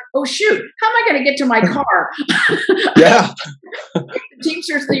I'm like, oh shoot, how am I going to get to my car? Yeah.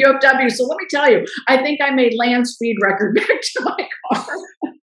 Teamsters, the UFW. So let me tell you, I think I made land speed record back to my car.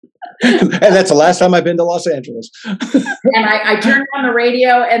 And that's the last time I've been to Los Angeles. And I turned on the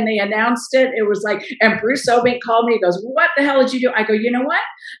radio and they announced it. It was like, and Bruce Obink called me. He goes, what the hell did you do? I go, you know what?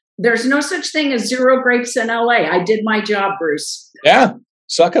 There's no such thing as zero grapes in LA. I did my job, Bruce. Yeah.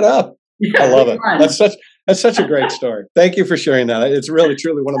 Suck it up. I love it. That's such a great story. Thank you for sharing that. It's really,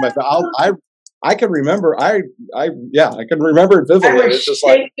 truly one of my, I can remember, I can remember it vividly. I was it's just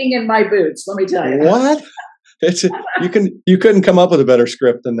shaking in my boots, let me tell you. What? You couldn't come up with a better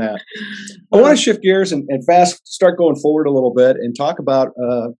script than that. I want to shift gears and start going forward a little bit and talk about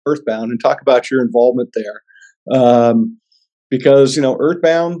Earthbound and talk about your involvement there. Because,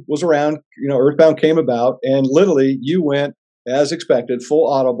 Earthbound was around, Earthbound came about, and literally you went, as expected, full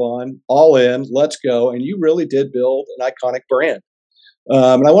Autobahn, all in, let's go. And you really did build an iconic brand.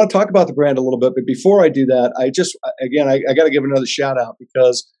 And I want to talk about the brand a little bit. But before I do that, I got to give another shout out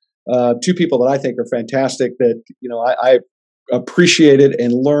because two people that I think are fantastic that, I appreciated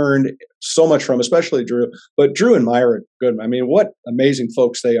and learned so much from, especially Drew. But Drew and Myra Goodman, I mean, what amazing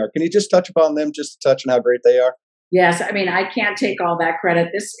folks they are. Can you just touch upon them, just to touch on how great they are? Yes, I mean, I can't take all that credit.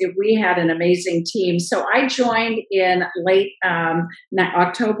 We had an amazing team. So I joined in late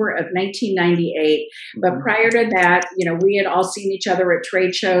October of 1998. But prior to that, we had all seen each other at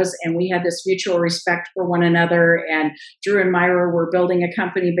trade shows, and we had this mutual respect for one another. And Drew and Myra were building a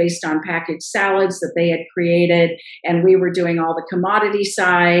company based on packaged salads that they had created, and we were doing all the commodity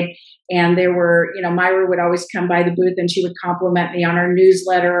side. And there were, Myra would always come by the booth and she would compliment me on our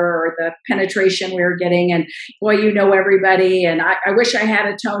newsletter or the penetration we were getting. And boy, everybody. And I wish I had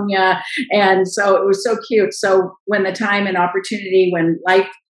a Tonya. And so it was so cute. So when the time and opportunity, when life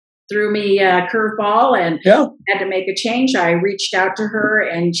threw me a curveball and had to make a change, I reached out to her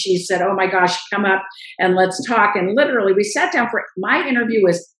and she said, oh my gosh, come up and let's talk. And literally we sat down my interview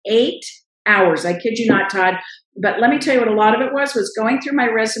was 8 hours. I kid you not, Todd. But let me tell you what a lot of it was going through my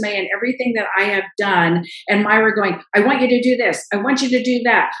resume and everything that I have done. And Myra going, I want you to do this. I want you to do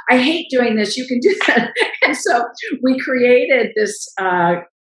that. I hate doing this. You can do that. And so we created this,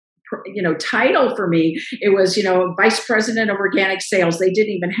 title for me. It was, Vice President of Organic Sales. They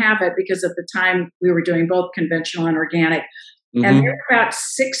didn't even have it because at the time we were doing both conventional and organic. Mm-hmm. And they're about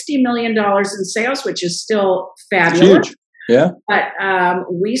 $60 million in sales, which is still fabulous. Huge. Yeah. But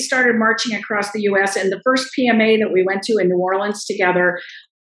we started marching across the U.S. And the first PMA that we went to in New Orleans together,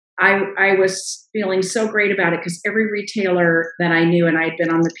 I was feeling so great about it because every retailer that I knew, and I'd been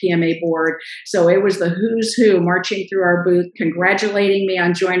on the PMA board, so it was the who's who marching through our booth, congratulating me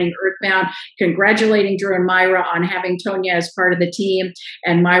on joining Earthbound, congratulating Drew and Myra on having Tonya as part of the team.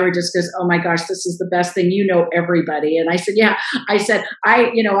 And Myra just goes, oh my gosh, this is the best thing. Everybody. And I said, yeah. I said,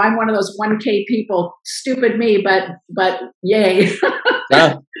 I'm one of those 1K people, stupid me, but yay.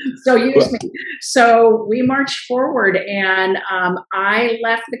 Yeah. So use me. So we marched forward, and I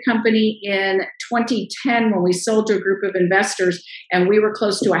left the company in 2010 when we sold to a group of investors, and we were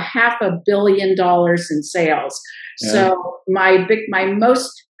close to $500 million in sales. Yeah. So my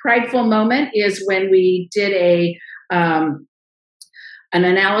most prideful moment is when we did an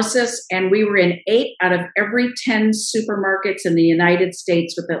analysis, and we were in 8 out of every 10 supermarkets in the United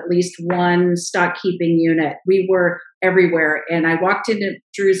States with at least one stock keeping unit. We were everywhere. And I walked into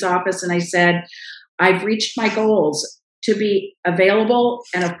Drew's office and I said, I've reached my goals to be available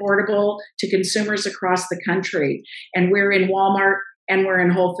and affordable to consumers across the country. And we're in Walmart, and we're in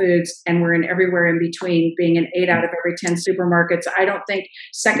Whole Foods, and we're in everywhere in between, being in 8 out of every 10 supermarkets. I don't think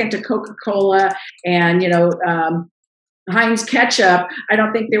second to Coca-Cola and, Heinz ketchup, I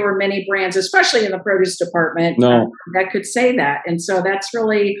don't think there were many brands, especially in the produce department, that could say that. And so that's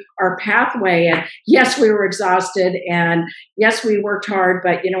really our pathway. And yes, we were exhausted, and yes, we worked hard,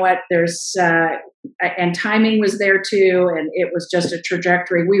 but you know what? And timing was there too. And it was just a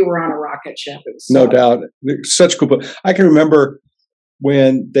trajectory. We were on a rocket ship. No doubt. Such cool. I can remember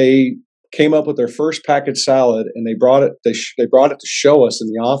when they came up with their first packaged salad, and they brought it to show us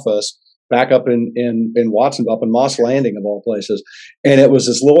in the office. Back up in Watson, up in Moss Landing of all places. And it was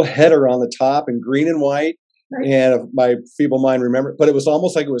this little header on the top in green and white. Right. And if my feeble mind remember, but it was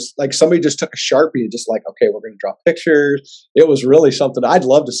almost like it was like somebody just took a Sharpie and just like, okay, we're going to draw pictures. It was really something. I'd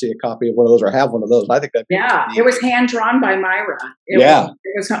love to see a copy of one of those or have one of those. I think that'd be It was hand drawn by Myra. It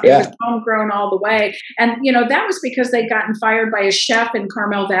was homegrown all the way. And, that was because they'd gotten fired by a chef in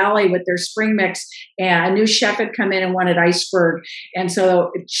Carmel Valley with their spring mix. And a new chef had come in and wanted iceberg. And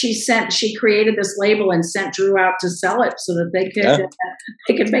so she created this label and sent Drew out to sell it so that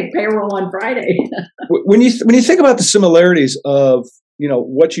they could make payroll on Friday. When you think about the similarities of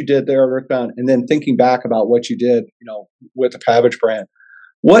what you did there at Earthbound, and then thinking back about what you did with the Pavage brand,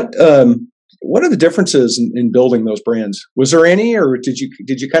 what are the differences in building those brands? Was there any, or did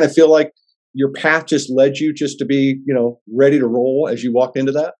you kind of feel like your path just led you just to be ready to roll as you walked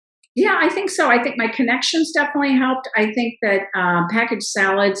into that? Yeah, I think so. I think my connections definitely helped. I think that Packaged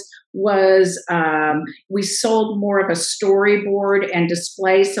Salads was, we sold more of a storyboard and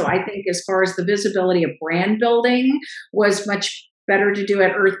display. So I think as far as the visibility of brand building was much better to do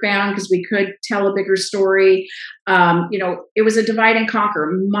at Earthbound because we could tell a bigger story. It was a divide and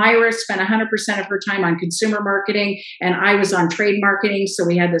conquer. Myra spent 100% of her time on consumer marketing and I was on trade marketing. So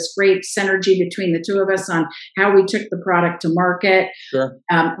we had this great synergy between the two of us on how we took the product to market. Sure.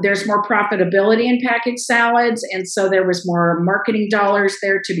 There's more profitability in packaged salads. And so there was more marketing dollars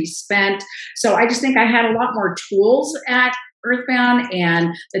there to be spent. So I just think I had a lot more tools at Earthbound,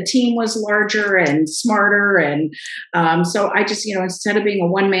 and the team was larger and smarter. And so I just, instead of being a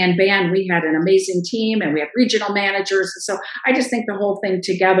one-man band, we had an amazing team and we had regional managers. And so I just think the whole thing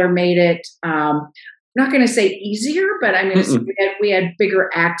together made it, I'm not going to say easier, but I mean, we had bigger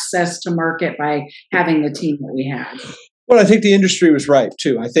access to market by having the team that we had. Well, I think the industry was right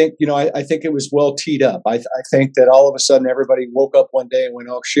too. I think, I think it was well teed up. I think that all of a sudden everybody woke up one day and went,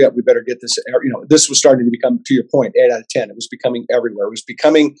 oh shit, we better get this. This was starting to become, to your point, 8 out of 10. It was becoming everywhere. It was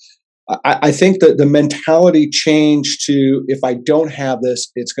becoming, I think that the mentality changed to, if I don't have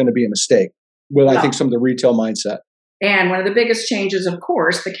this, it's going to be a mistake. Well, I think some of the retail mindset. And one of the biggest changes, of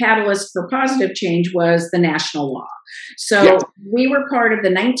course, the catalyst for positive change was the national law. So we were part of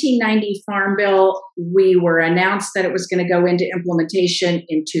the 1990 Farm Bill. We were announced that it was going to go into implementation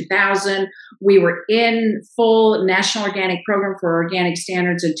in 2000. We were in full National Organic Program for Organic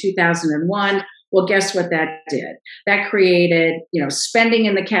Standards in 2001. Well, guess what that did? That created, spending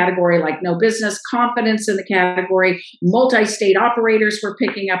in the category like no business, confidence in the category. Multi-state operators were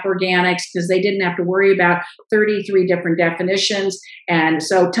picking up organics because they didn't have to worry about 33 different definitions. And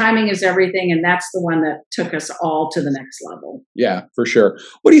so timing is everything. And that's the one that took us all to the next level. Yeah, for sure.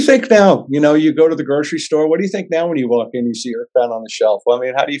 What do you think now? You go to the grocery store. What do you think now when you walk in, you see Earthbound on the shelf? Well, I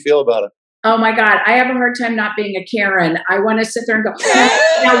mean, how do you feel about it? Oh my God, I have a hard time not being a Karen. I want to sit there and go,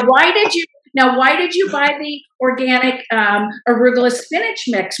 now why did you buy the organic arugula spinach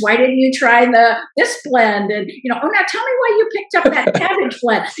mix? Why didn't you try this blend? And now tell me why you picked up that cabbage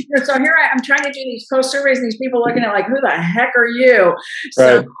blend. So here I'm trying to do these post surveys, and these people looking at like, who the heck are you?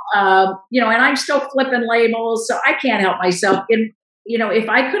 So and I'm still flipping labels, so I can't help myself. If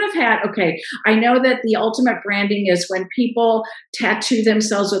I could have had, I know that the ultimate branding is when people tattoo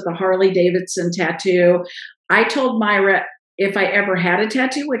themselves with a Harley Davidson tattoo. I told Myra, if I ever had a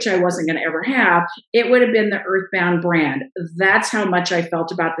tattoo, which I wasn't going to ever have, it would have been the Earthbound brand. That's how much I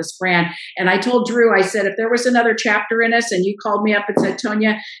felt about this brand. And I told Drew, I said, if there was another chapter in us and you called me up and said,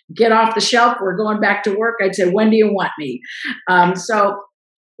 Tonya, get off the shelf, we're going back to work, I'd say, when do you want me?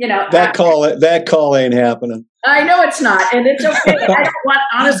 That call ain't happening. I know it's not, and it's okay.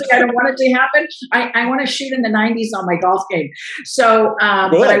 I don't want it to happen. I want to shoot in the 90s on my golf game. So,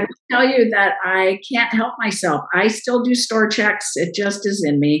 but I will tell you that I can't help myself. I still do store checks. It just is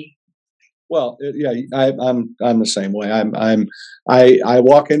in me. Well, yeah, I'm the same way. I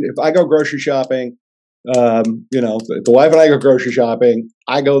walk in, if I go grocery shopping, the wife and I go grocery shopping,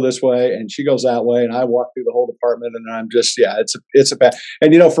 I go this way and she goes that way, and I walk through the whole department, and I'm just, it's a bad,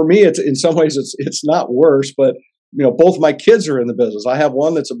 and for me, it's in some ways it's not worse, but both my kids are in the business. I have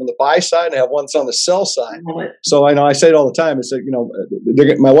one that's on the buy side and I have one that's on the sell side. So I know I say it all the time. It's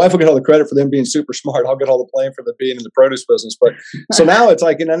that, my wife will get all the credit for them being super smart. I'll get all the blame for them being in the produce business. But so now it's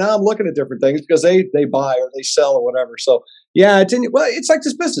like, now I'm looking at different things because they buy or they sell or whatever. So yeah, it's like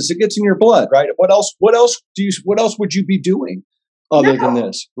this business. It gets in your blood, right? What else would you be doing? other No, than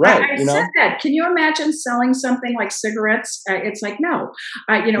this, right? I said that. Can you imagine selling something like cigarettes? It's like, no.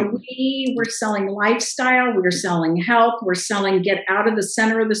 We were selling lifestyle. We were selling health. We're selling get out of the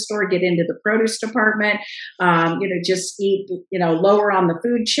center of the store, get into the produce department, just eat, lower on the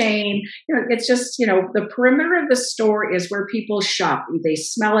food chain. It's just, the perimeter of the store is where people shop. They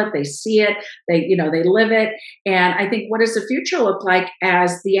smell it. They see it. They live it. And I think, what does the future look like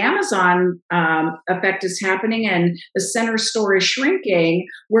as the Amazon effect is happening and the center store is shrinking?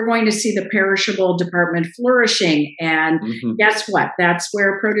 We're going to see the perishable department flourishing. And guess what? That's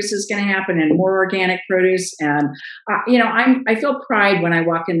where produce is going to happen, and more organic produce. And, I feel pride when I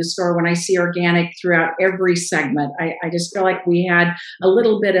walk in the store, when I see organic throughout every segment. I just feel like we had a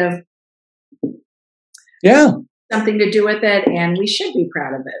little bit of something to do with it, and we should be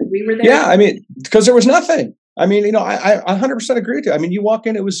proud of it. We were there. Yeah, because there was nothing. I 100% agree with you. You walk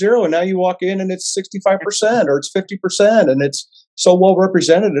in, it was zero, and now you walk in and it's 65% or it's 50%, and it's so well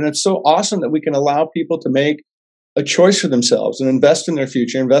represented. And it's so awesome that we can allow people to make a choice for themselves and invest in their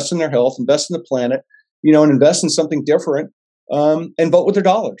future, invest in their health, invest in the planet, and invest in something different, and vote with their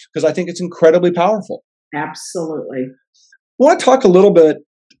dollars, because I think it's incredibly powerful. Absolutely. I want to talk a little bit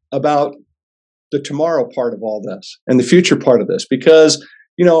about the tomorrow part of all this and the future part of this, because,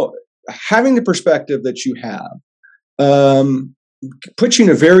 having the perspective that you have puts you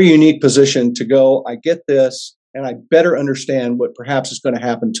in a very unique position to go, I get this, and I better understand what perhaps is going to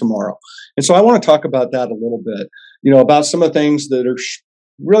happen tomorrow. And so I want to talk about that a little bit, about some of the things that are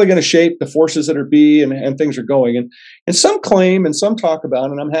really going to shape the forces that are and things are going. And some claim and some talk about,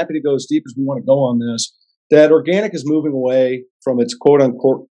 and I'm happy to go as deep as we want to go on this, that organic is moving away from its quote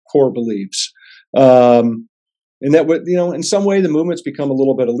unquote core beliefs. And that, in some way, the movement's become a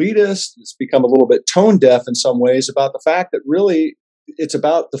little bit elitist. It's become a little bit tone deaf in some ways about the fact that really it's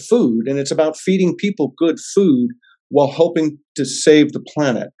about the food, and it's about feeding people good food while helping to save the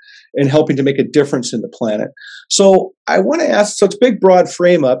planet and helping to make a difference in the planet. So I want to ask, so it's a big, broad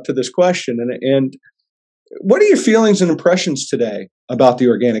frame up to this question. And what are your feelings and impressions today about the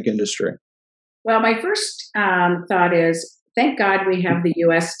organic industry? Well, my first thought is, thank God we have the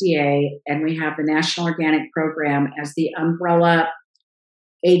USDA and we have the National Organic Program as the umbrella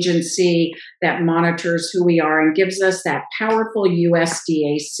agency that monitors who we are and gives us that powerful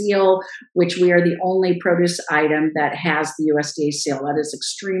USDA seal, which we are the only produce item that has the USDA seal. That is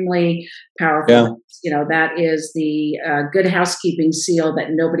extremely powerful. Yeah. That is the good housekeeping seal that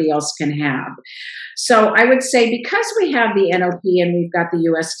nobody else can have. So I would say, because we have the NOP and we've got the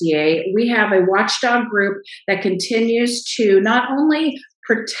USDA, we have a watchdog group that continues to not only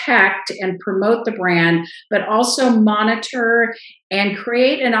protect and promote the brand, but also monitor and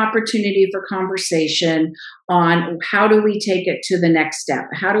create an opportunity for conversation on how do we take it to the next step?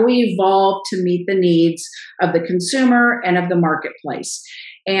 How do we evolve to meet the needs of the consumer and of the marketplace?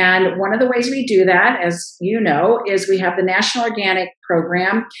 And one of the ways we do that, as you know, is we have the National Organic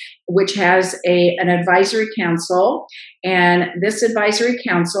Program, which has an advisory council. And this advisory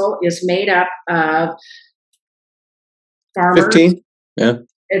council is made up of farmers, 15. Yeah.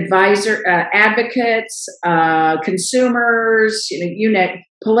 Advocates, consumers,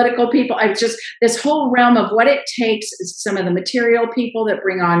 political people. It's just this whole realm of what it takes. Some of the material people that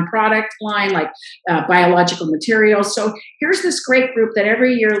bring on product line, like biological materials. So here's this great group that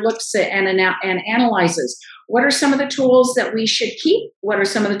every year looks at and analyzes. What are some of the tools that we should keep? What are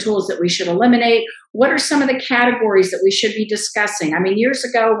some of the tools that we should eliminate? What are some of the categories that we should be discussing? Years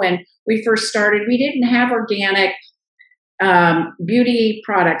ago when we first started, we didn't have organic beauty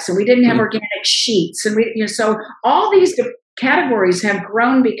products, and we didn't have organic sheets, and so all these categories have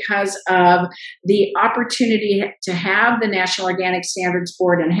grown because of the opportunity to have the National Organic Standards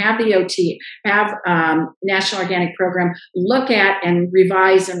Board and have the OT, have National Organic Program look at and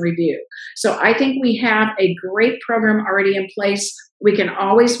revise and review. So I think we have a great program already in place. We can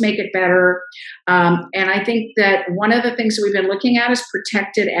always make it better. And I think that one of the things that we've been looking at is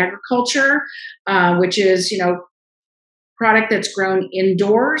protected agriculture, which is, product that's grown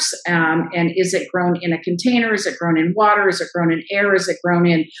indoors, and is it grown in a container? Is it grown in water? Is it grown in air? Is it grown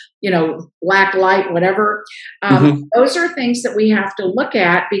in, black light, whatever? Those are things that we have to look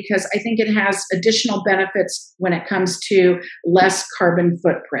at, because I think it has additional benefits when it comes to less carbon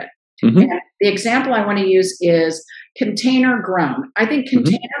footprint. And the example I want to use is container grown. I think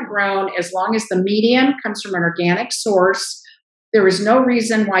container grown, as long as the medium comes from an organic source, there is no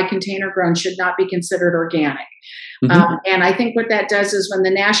reason why container grown should not be considered organic. And I think what that does is, when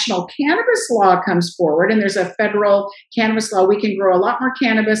the national cannabis law comes forward, and there's a federal cannabis law, we can grow a lot more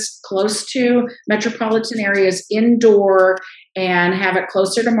cannabis close to metropolitan areas indoor and have it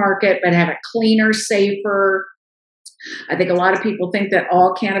closer to market, but have it cleaner, safer. I think a lot of people think that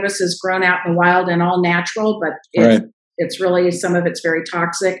all cannabis is grown out in the wild and all natural, but Right. it's really, some of it's very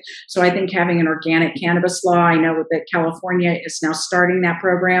toxic. So I think having an organic cannabis law, I know that California is now starting that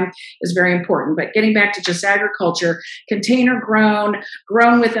program, is very important. But getting back to just agriculture, container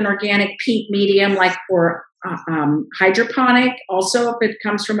grown with an organic peat medium, like for hydroponic, also if it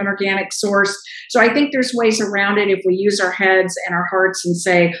comes from an organic source. So I think there's ways around it if we use our heads and our hearts and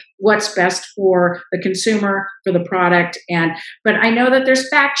say what's best for the consumer, for the product. But I know that there's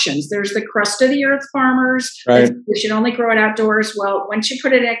factions. There's the crust of the earth farmers. Right. We should only grow it outdoors. Well, once you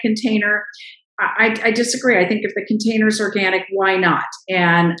put it in a container, I disagree. I think if the container is organic, why not?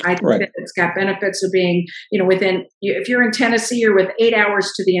 And I think that it's got benefits of being, if you're in Tennessee, you're with 8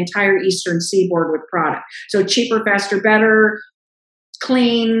 hours to the entire eastern seaboard with product. So cheaper, faster, better,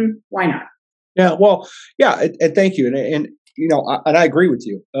 clean. Why not? Yeah. Well, yeah. And thank you. And I agree with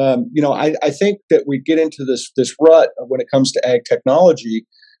you. I think that we get into this rut when it comes to ag technology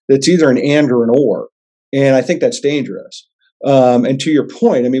that's either an and or an or. And I think that's dangerous. And to your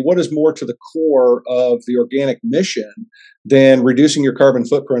point, I mean, what is more to the core of the organic mission than reducing your carbon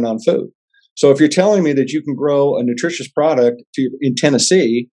footprint on food? So if you're telling me that you can grow a nutritious product in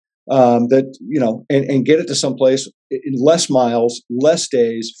Tennessee, and get it to someplace in less miles, less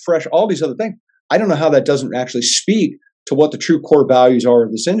days, fresh, all these other things, I don't know how that doesn't actually speak to what the true core values are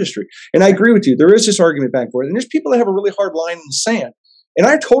of this industry. And I agree with you. There is this argument back and forth, and there's people that have a really hard line in the sand. And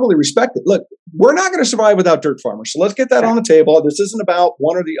I totally respect it. Look, we're not going to survive without dirt farmers. So let's get that on the table. This isn't about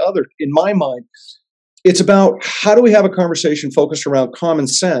one or the other. In my mind, it's about how do we have a conversation focused around common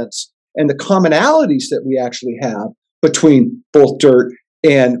sense and the commonalities that we actually have between both dirt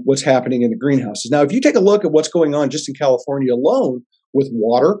and what's happening in the greenhouses. Now, if you take a look at what's going on just in California alone with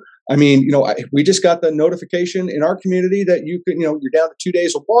water, I mean, we just got the notification in our community that you can, you're down to 2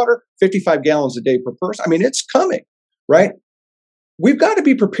 days of water, 55 gallons a day per person. I mean, it's coming, right? We've got to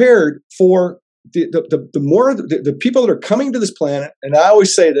be prepared for the people that are coming to this planet. And I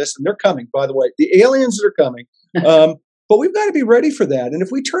always say this, and they're coming, by the way, the aliens that are coming. But we've got to be ready for that. And if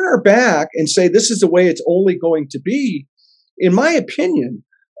we turn our back and say this is the way it's only going to be, in my opinion,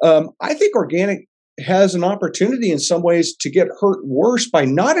 I think organic has an opportunity in some ways to get hurt worse by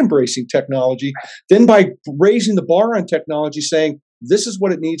not embracing technology than by raising the bar on technology, saying, this is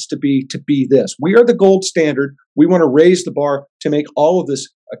what it needs to be this. We are the gold standard. We want to raise the bar to make all of this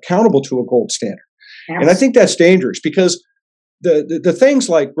accountable to a gold standard. Absolutely. And I think that's dangerous because the things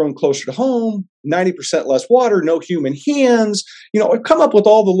like grown closer to home, 90% less water, no human hands, I've come up with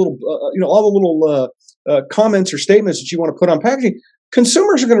all the little comments or statements that you want to put on packaging.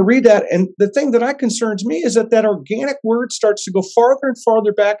 Consumers are going to read that. And the thing that concerns me is that organic word starts to go farther and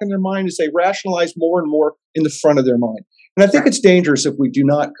farther back in their mind as they rationalize more and more in the front of their mind. And I think it's dangerous if we do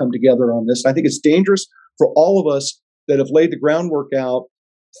not come together on this. I think it's dangerous for all of us that have laid the groundwork out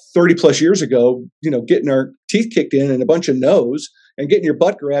 30 plus years ago, getting our teeth kicked in and a bunch of no's and getting your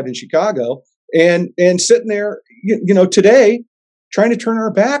butt grabbed in Chicago and sitting there, today trying to turn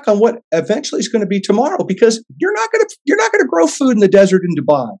our back on what eventually is going to be tomorrow, because you're not going to grow food in the desert in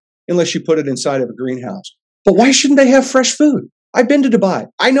Dubai unless you put it inside of a greenhouse. But why shouldn't they have fresh food? I've been to Dubai.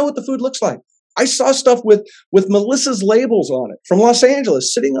 I know what the food looks like. I saw stuff with Melissa's labels on it from Los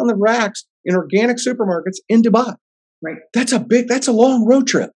Angeles sitting on the racks in organic supermarkets in Dubai. Right. That's a long road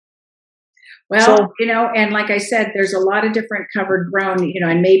trip. Well, and like I said, there's a lot of different covered grown,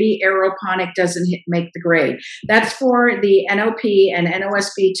 and maybe aeroponic doesn't make the grade. That's for the NOP and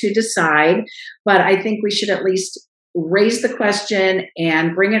NOSB to decide. But I think we should at least raise the question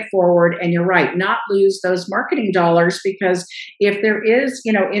and bring it forward. And you're right, not lose those marketing dollars, because if there is,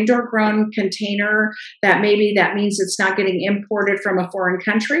 indoor grown container, that means it's not getting imported from a foreign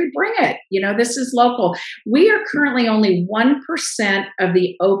country, bring it. This is local. We are currently only 1% of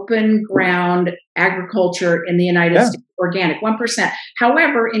the open ground agriculture in the United States, organic, 1%.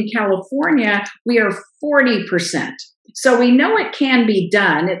 However, in California, we are 40%. So we know it can be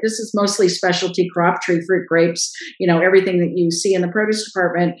done. This is mostly specialty crop, tree fruit, grapes, everything that you see in the produce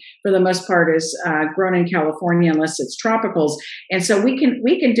department for the most part is grown in California unless it's tropicals. And so we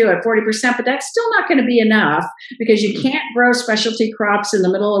can do it 40%, but that's still not going to be enough because you can't grow specialty crops in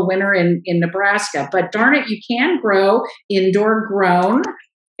the middle of winter in Nebraska. But darn it, you can grow indoor grown.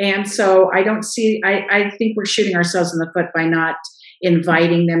 And so I think we're shooting ourselves in the foot by not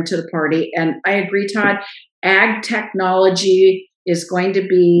inviting them to the party. And I agree, Todd. Ag technology is going to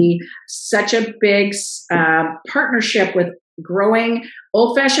be such a big partnership with growing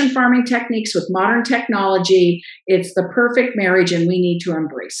old-fashioned farming techniques with modern technology. It's the perfect marriage, and we need to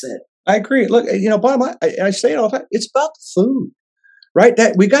embrace it. I agree. Look, bottom line, I say it all the time. It's about the food. right?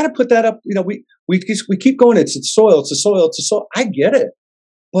 That we got to put that up. We keep going. It's soil. It's a soil. It's a soil. I get it,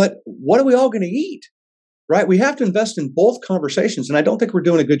 but what are we all going to eat? Right? We have to invest in both conversations, and I don't think we're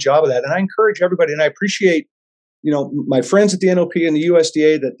doing a good job of that. And I encourage everybody, and I appreciate, my friends at the NOP and the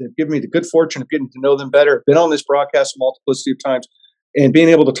USDA that have given me the good fortune of getting to know them better. I've been on this broadcast a multiplicity of times, and being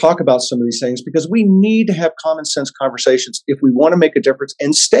able to talk about some of these things, because we need to have common sense conversations if we want to make a difference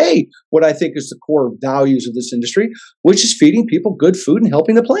and stay what I think is the core values of this industry, which is feeding people good food and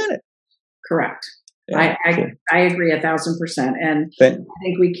helping the planet. Correct. Yeah, I agree 1,000%. And I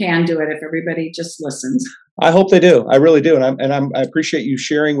think we can do it if everybody just listens. I hope they do. I really do. And I appreciate you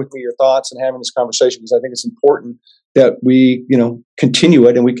sharing with me your thoughts and having this conversation, because I think it's important that we, continue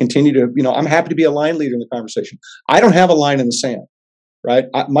it, and we continue to, I'm happy to be a line leader in the conversation. I don't have a line in the sand, right?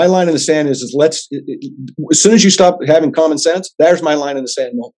 My line in the sand is as soon as you stop having common sense, there's my line in the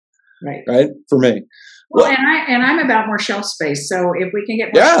sand moment. Right. For me. Well, and I'm about more shelf space. So if we can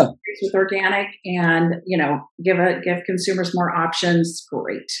get more shelf space with organic and, give consumers more options,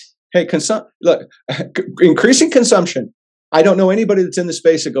 great. Hey, look, increasing consumption. I don't know anybody that's in the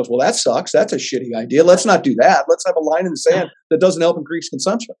space that goes, well, that sucks. That's a shitty idea. Let's not do that. Let's have a line in the sand that doesn't help increase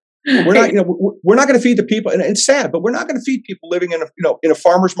consumption. We're not, we're not going to feed the people, and it's sad, but we're not going to feed people living in a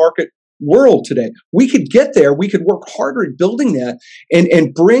farmer's market world today. We could get there. We could work harder at building that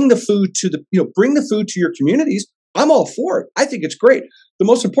and bring the food to your communities. I'm all for it. I think it's great. The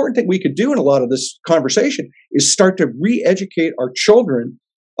most important thing we could do in a lot of this conversation is start to re-educate our children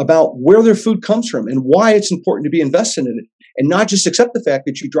about where their food comes from and why it's important to be invested in it, and not just accept the fact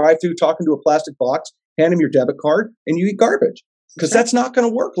that you drive through talking to a plastic box, hand them your debit card, and you eat garbage, because that's not going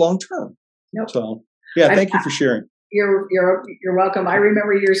to work long term. Nope. So, thank you for sharing. You're welcome. I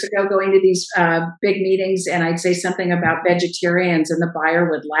remember years ago going to these big meetings, and I'd say something about vegetarians, and the buyer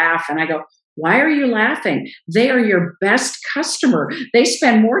would laugh, and I go, "Why are you laughing? They are your best customer. They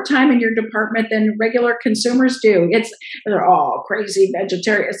spend more time in your department than regular consumers do. They're all crazy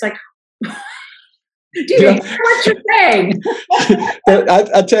vegetarian." It's like, do you hear what you're saying?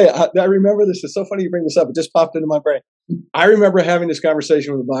 I tell you, I remember this. It's so funny you bring this up. It just popped into my brain. I remember having this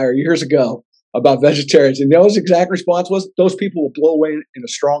conversation with a buyer years ago about vegetarians, and his exact response was, "Those people will blow away in a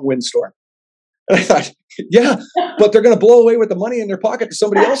strong windstorm." And I thought, yeah, but they're going to blow away with the money in their pocket to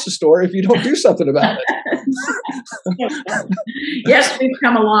somebody else's store if you don't do something about it. Yes, we've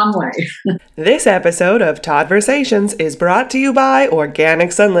come a long way. This episode of Toddversations is brought to you by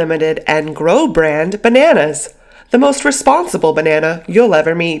Organics Unlimited and Grow brand bananas, the most responsible banana you'll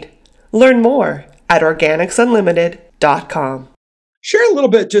ever meet. Learn more at organicsunlimited.com. Share a little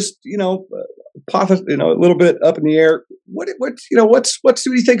bit, just pop a little bit up in the air. What do you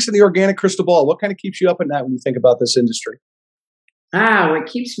think's in the organic crystal ball? What kind of keeps you up at night when you think about this industry? What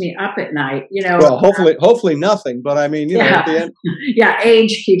keeps me up at night? Well, hopefully nothing. But I mean, at the end. Yeah,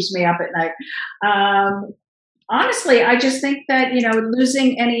 age keeps me up at night. Honestly, I just think that,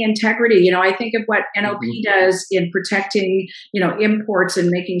 losing any integrity, I think of what NOP does in protecting, imports and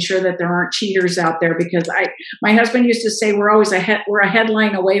making sure that there aren't cheaters out there, because my husband used to say, we're a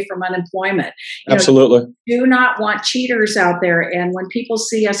headline away from unemployment. Absolutely. Do not want cheaters out there. And when people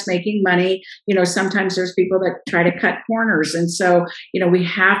see us making money, sometimes there's people that try to cut corners. And so, we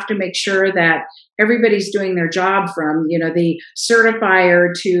have to make sure that everybody's doing their job, from, the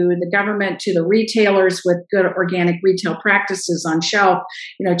certifier to the government to the retailers with good organic retail practices on shelf,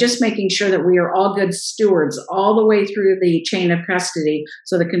 just making sure that we are all good stewards all the way through the chain of custody,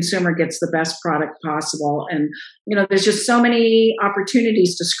 so the consumer gets the best product possible. And, there's just so many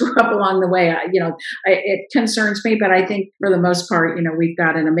opportunities to screw up along the way. It concerns me, but I think for the most part, we've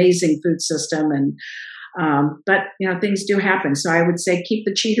got an amazing food system, and but things do happen. So I would say keep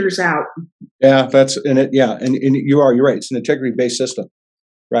the cheaters out. Yeah, that's in it. Yeah, and you're right. It's an integrity-based system,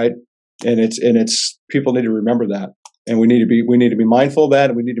 right? And it's people need to remember that, and we need to be mindful of that,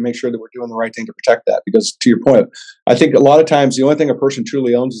 and we need to make sure that we're doing the right thing to protect that. Because to your point, I think a lot of times the only thing a person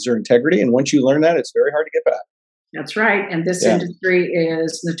truly owns is their integrity, and once you learn that, it's very hard to get back. That's right. And this industry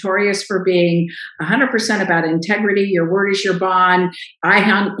is notorious for being 100% about integrity. Your word is your bond.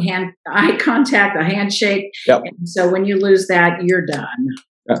 Eye contact, a handshake. Yep. And so when you lose that, you're done.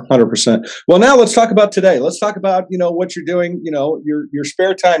 100%. Well, now let's talk about today. Let's talk about, what you're doing, your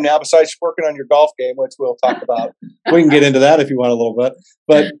spare time now, besides working on your golf game, which we'll talk about. We can get into that if you want a little bit,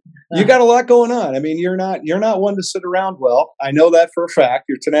 but you got a lot going on. I mean, you're not one to sit around. Well, I know that for a fact.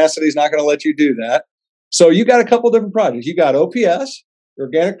 Your tenacity is not going to let you do that. So you got a couple different projects. You got OPS, the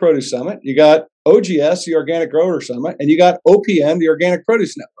Organic Produce Summit. You got OGS, the Organic Grower Summit, and you got OPN, the Organic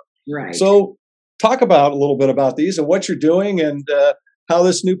Produce Network. Right. So talk about a little bit about these and what you're doing, and how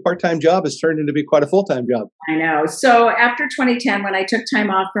this new part-time job has turned into be quite a full-time job. I know. So after 2010, when I took time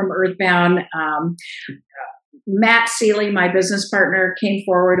off from Earthbound, Matt Seeley, my business partner, came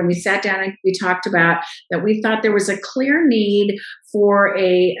forward and we sat down and we talked about that we thought there was a clear need for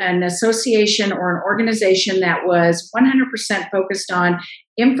an association or an organization that was 100% focused on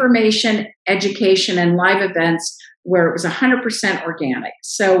information, education, and live events where it was 100% organic.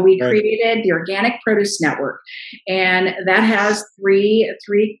 So we created the Organic Produce Network, and that has three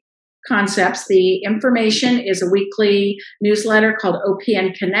concepts. The information is a weekly newsletter called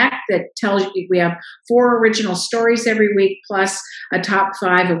OPN Connect that tells you we have 4 original stories every week, plus a top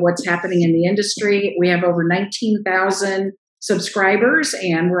 5 of what's happening in the industry. We have over 19,000 subscribers,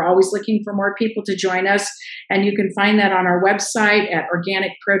 and we're always looking for more people to join us. And you can find that on our website at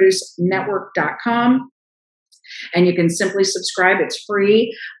organicproducenetwork.com. And you can simply subscribe. It's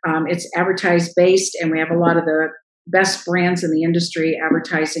free. It's advertised based, and we have a lot of the best brands in the industry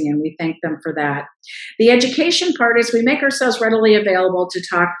advertising, and we thank them for that. The education part is we make ourselves readily available to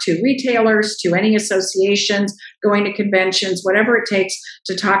talk to retailers, to any associations, going to conventions, whatever it takes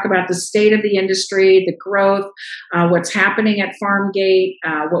to talk about the state of the industry, the growth, what's happening at Farmgate,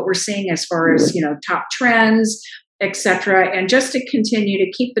 what we're seeing as far as, top trends, etc., and just to continue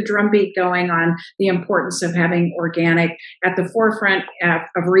to keep the drumbeat going on the importance of having organic at the forefront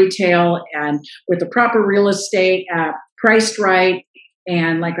of retail, and with the proper real estate priced right,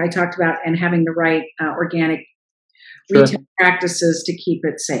 and like I talked about, and having the right organic retail practices to keep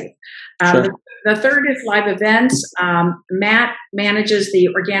it safe. The third is live events. Matt manages the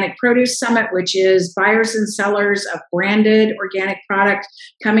Organic Produce Summit, which is buyers and sellers of branded organic product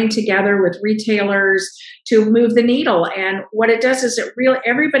coming together with retailers to move the needle. And what it does is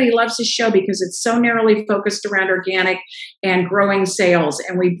everybody loves this show because it's so narrowly focused around organic and growing sales.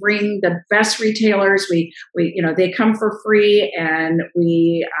 And we bring the best retailers. We they come for free, and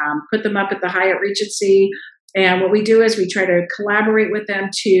we put them up at the Hyatt Regency. And what we do is we try to collaborate with them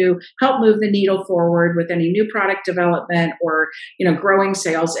to help move the needle forward with any new product development or, growing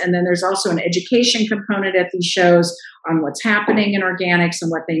sales. And then there's also an education component at these shows on what's happening in organics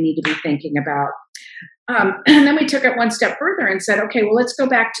and what they need to be thinking about. And then we took it one step further and said, okay, well, let's go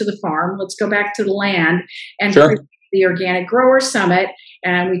back to the farm. Let's go back to the land and the Organic Grower Summit.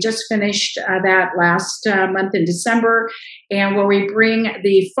 And we just finished that last month in December, and where we bring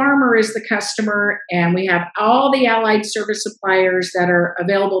the farmer as the customer, and we have all the allied service suppliers that are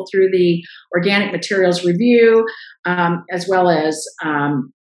available through the Organic Materials Review, as well as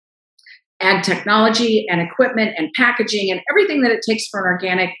ag technology and equipment and packaging and everything that it takes for an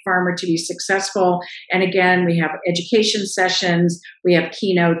organic farmer to be successful. And again, we have education sessions, we have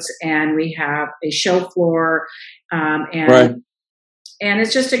keynotes, and we have a show floor. And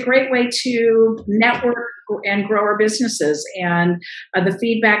it's just a great way to network and grow our businesses. And the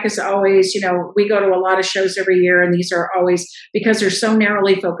feedback is always, we go to a lot of shows every year, and these are always, because they're so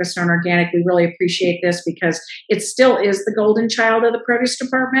narrowly focused on organic, we really appreciate this because it still is the golden child of the produce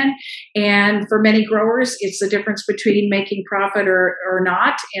department. And for many growers, it's the difference between making profit or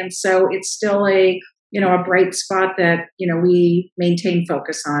not. And so it's still a bright spot that, we maintain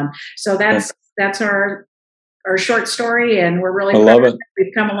focus on. So that's our short story, and we're really proud of it.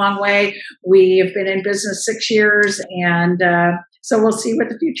 We've come a long way. We've been in business 6 years, and so we'll see what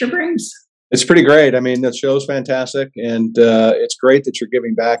the future brings. It's pretty great. I mean, the show's fantastic, and it's great that you're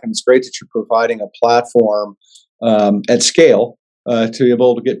giving back, and it's great that you're providing a platform at scale to be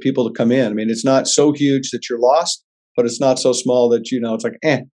able to get people to come in. I mean, it's not so huge that you're lost, but it's not so small that, it's like,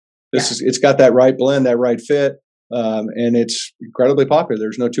 it's got that right blend, that right fit. And it's incredibly popular.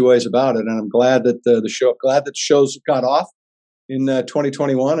 There's no two ways about it. And I'm glad that the shows got off in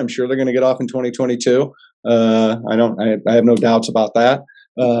 2021. I'm sure they're going to get off in 2022. I have no doubts about that.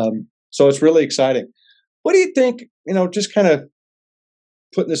 So it's really exciting. What do you think, just kind of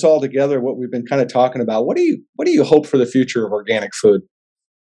putting this all together, what we've been kind of talking about, what do you hope for the future of organic food?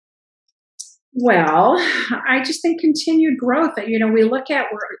 Well, I just think continued growth. We look at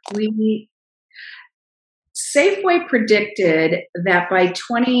Safeway predicted that by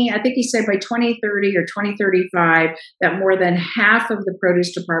 2030 or 2035, that more than half of the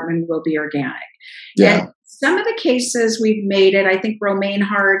produce department will be organic. Yeah. And some of the cases we've made it. I think romaine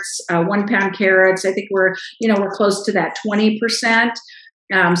hearts, 1 pound carrots. I think we're close to that 20%.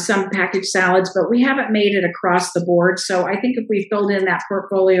 Some packaged salads, but we haven't made it across the board. So I think if we filled in that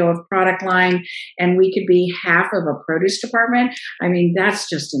portfolio of product line and we could be half of a produce department, I mean, that's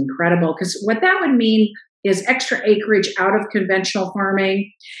just incredible. Because what that would mean is extra acreage out of conventional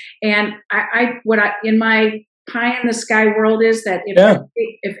farming. And in my pie in the sky world is that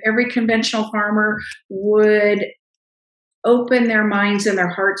if every conventional farmer would open their minds and their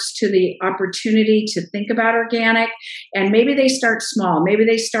hearts to the opportunity to think about organic. And maybe they start small. Maybe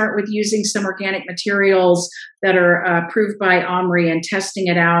they start with using some organic materials that are approved by OMRI and testing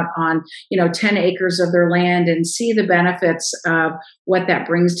it out on, 10 acres of their land and see the benefits of what that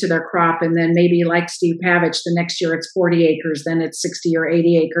brings to their crop. And then maybe like Steve Pavich, the next year it's 40 acres, then it's 60 or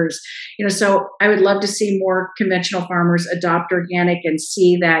 80 acres. So I would love to see more conventional farmers adopt organic and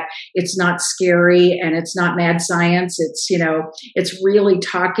see that it's not scary and it's not mad science. It's really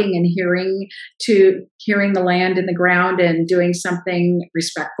talking and hearing the land and the ground and doing something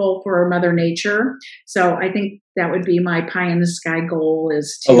respectful for Mother Nature. So I think that would be my pie in the sky goal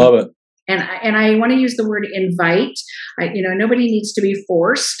is to, I love it. And I want to use the word invite. Nobody needs to be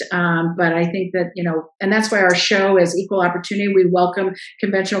forced, but I think that, and that's why our show is Equal Opportunity. We welcome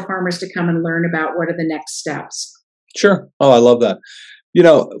conventional farmers to come and learn about what are the next steps. Sure. Oh, I love that.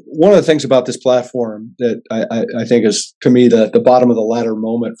 One of the things about this platform that I think is, to me, the bottom of the ladder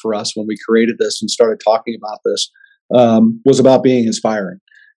moment for us when we created this and started talking about this was about being inspiring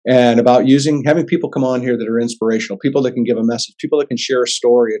and about having people come on here that are inspirational, people that can give a message, people that can share a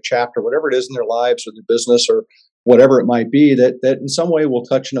story, a chapter, whatever it is in their lives or their business or whatever it might be that in some way will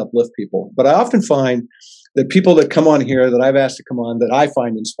touch and uplift people. But I often find that people that come on here that I've asked to come on that I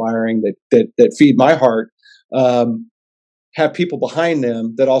find inspiring, that feed my heart, have people behind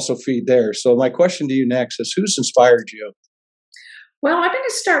them that also feed theirs. So my question to you next is, who's inspired you? Well, I'm going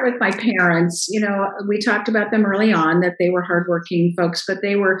to start with my parents. We talked about them early on, that they were hardworking folks, but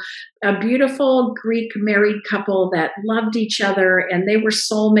they were a beautiful Greek married couple that loved each other, and they were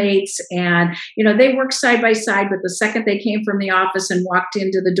soulmates. And, they worked side by side, but the second they came from the office and walked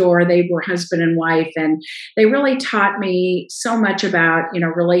into the door, they were husband and wife. And they really taught me so much about,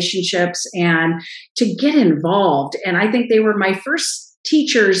 relationships and to get involved. And I think they were my first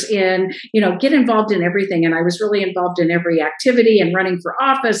teachers in, get involved in everything. And I was really involved in every activity and running for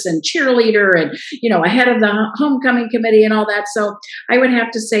office and cheerleader and, ahead of the homecoming committee and all that. So I would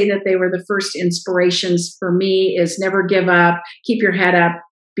have to say that they were the first inspirations for me is never give up, keep your head up,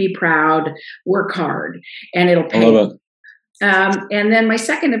 be proud, work hard, and it'll pay. I love it. And then my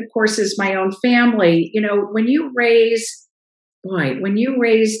second, of course, is my own family. When you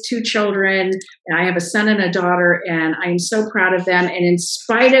raise two children, and I have a son and a daughter, and I'm so proud of them. And in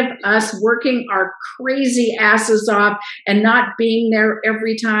spite of us working our crazy asses off and not being there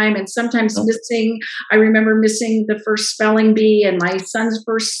every time, and sometimes I remember missing the first spelling bee and my son's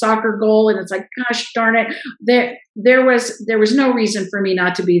first soccer goal. And it's like, gosh darn it. There was no reason for me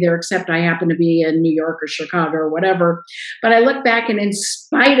not to be there, except I happened to be in New York or Chicago or whatever. But I look back, and in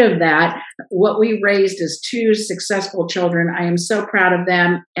spite of that, what we raised is two successful children. I am so proud of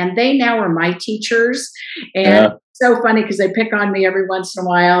them. And they now are my teachers. And it's so funny because they pick on me every once in a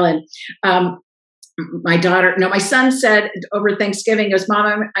while. And my son said over Thanksgiving, he goes,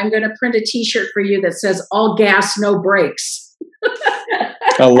 Mom, I'm going to print a T-shirt for you that says all gas, no brakes.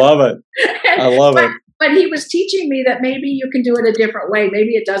 I love it. I love it. But he was teaching me that maybe you can do it a different way.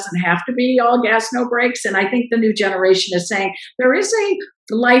 Maybe it doesn't have to be all gas, no brakes. And I think the new generation is saying there is a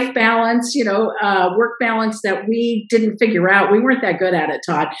life balance, work balance that we didn't figure out. We weren't that good at it,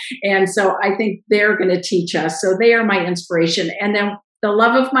 Todd. And so I think they're going to teach us. So they are my inspiration. And then the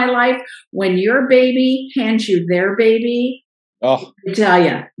love of my life, when your baby hands you their baby, I tell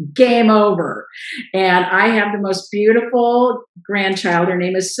you, game over. And I have the most beautiful grandchild. Her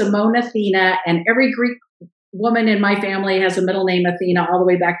name is Simone Athena, and every Greek woman in my family has a middle name Athena, all the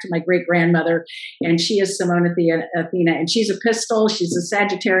way back to my great grandmother. And she is Simone Athena, and she's a pistol. She's a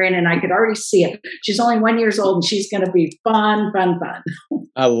Sagittarian, and I could already see it. She's only 1 year old, and she's going to be fun.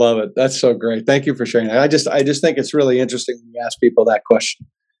 I love it. That's so great. Thank you for sharing that. I just think it's really interesting when you ask people that question,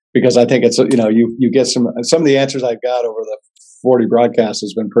 because I think it's you get some of the answers I've got over the 40 broadcasts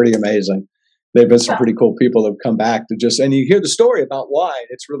has been pretty amazing. They've been some pretty cool people that have come back to and you hear the story about why.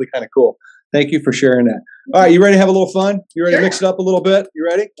 It's really kind of cool. Thank you for sharing that. All right, you ready to have a little fun? You ready to mix it up a a little bit? You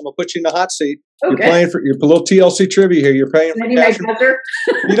ready? I'm gonna put you in the hot seat. Okay. You're playing for your little TLC trivia here. You're playing for cash.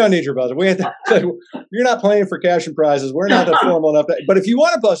 You don't need your buzzer. You're not playing for cash and prizes. We're not that formal enough. But if you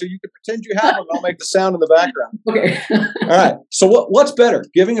want a buzzer, you can pretend you have one. I'll make the sound in the background. Okay. All right. So what's better,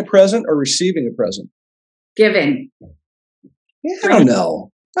 giving a present or receiving a present? Giving. I don't know.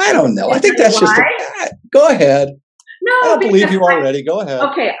 I think that's just go ahead. No, I don't believe because you already. Go ahead.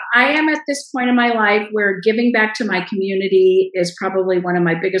 okay, I am at this point in my life where giving back to my community is probably one of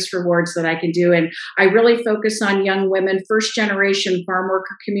my biggest rewards that I can do. And I really focus on young women, first generation farm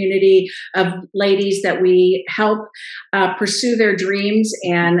worker community of ladies that we help pursue their dreams.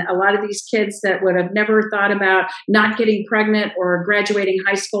 And a lot of these kids that would have never thought about not getting pregnant or graduating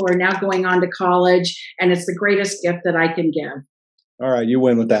high school are now going on to college. And it's the greatest gift that I can give. All right, you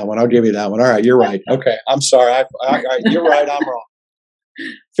win with that one. I'll give you that one. All right, you're right. Okay, I'm sorry. You're right. I'm wrong.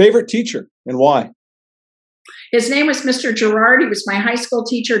 Favorite teacher and why? His name was Mr. Gerard. He was my high school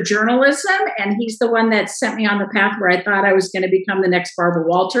teacher, journalism, and he's the one that sent me on the path where I thought I was going to become the next Barbara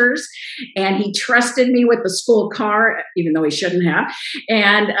Walters. And he trusted me with the school car, even though he shouldn't have.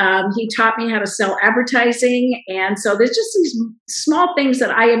 And he taught me how to sell advertising. And so there's just these small things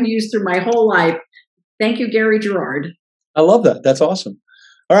that I have used through my whole life. Thank you, Gary Gerard. I love that. That's awesome.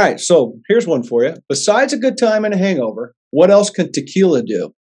 All right, so here's one for you. Besides a good time and a hangover, what else can tequila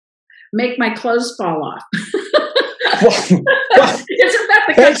do? Make my clothes fall off. Well, Isn't that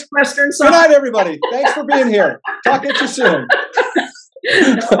the country western song? Good night, everybody. Thanks for being here. Talk at you soon.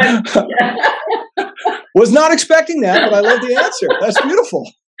 Was not expecting that, but I love the answer. That's beautiful.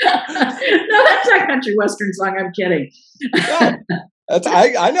 No, that's not country western song. I'm kidding. No,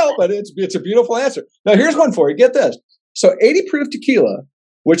 I know, but it's a beautiful answer. Now, here's one for you. Get this. So 80 proof tequila,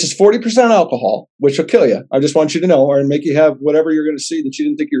 which is 40% alcohol, which will kill you. I just want you to know, or make you have whatever you're going to see that you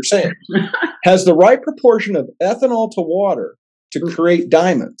didn't think you were saying, has the right proportion of ethanol to water to create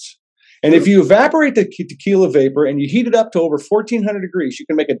diamonds. And if you evaporate the tequila vapor and you heat it up to over 1400 degrees, you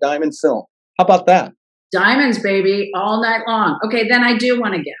can make a diamond film. How about that? Diamonds, baby, all night long. Okay, then I do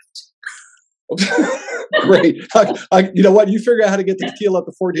want a gift. Great. You know what? You figure out how to get the tequila up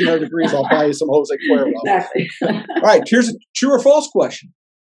to 1400 degrees. I'll buy you some Jose Cuervo. Exactly. All right. Here's a true or false question.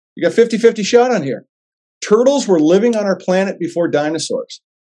 You got 50-50 shot on here. Turtles were living on our planet before dinosaurs.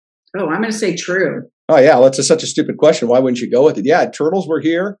 Oh, I'm going to say true. Oh, yeah. Well, that's such a stupid question. Why wouldn't you go with it? Yeah. Turtles were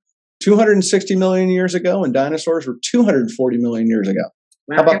here 260 million years ago, and dinosaurs were 240 million years ago.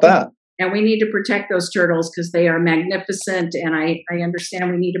 Well, how about that? And we need to protect those turtles because they are magnificent. And I understand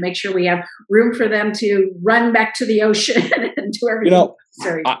we need to make sure we have room for them to run back to the ocean and do everything. You know,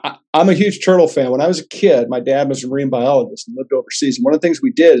 I'm a huge turtle fan. When I was a kid, my dad was a marine biologist and lived overseas. And one of the things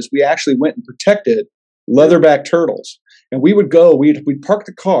we did is we actually went and protected leatherback turtles. And we would go, we'd park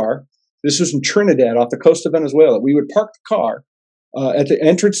the car. This was in Trinidad off the coast of Venezuela. We would park the car at the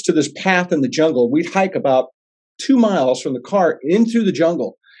entrance to this path in the jungle. We'd hike about 2 miles from the car in through the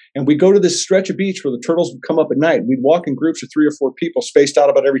jungle. And we'd go to this stretch of beach where the turtles would come up at night. We'd walk in groups of 3 or 4 people spaced out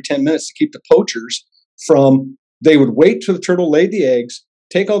about every 10 minutes to keep the poachers from, they would wait till the turtle laid the eggs,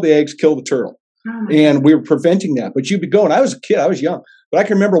 take all the eggs, kill the turtle. And we were preventing that. But you'd be going, I was a kid, I was young, but I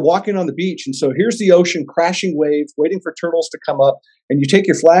can remember walking on the beach. And so here's the ocean, crashing waves, waiting for turtles to come up. And you take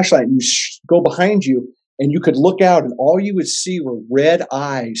your flashlight and you go behind you. And you could look out and all you would see were red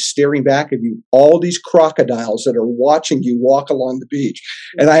eyes staring back at you, all these crocodiles that are watching you walk along the beach.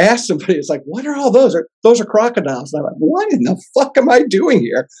 And I asked somebody, it's like, what are all those? Those are crocodiles. And I'm like, what in the fuck am I doing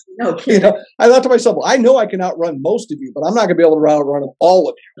here? No kidding. You know, I thought to myself, well, I know I can outrun most of you, but I'm not going to be able to outrun all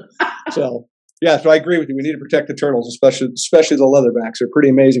of you. So, yeah, so I agree with you. We need to protect the turtles, especially the leatherbacks. They're pretty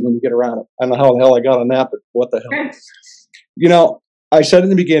amazing when you get around it. I don't know how the hell I got on that, but what the hell? Okay. You know, I said in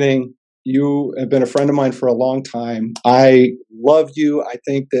the beginning, you have been a friend of mine for a long time. I love you. I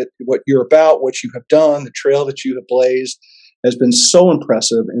think that what you're about, what you have done, the trail that you have blazed has been so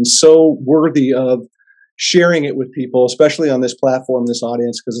impressive and so worthy of sharing it with people, especially on this platform, this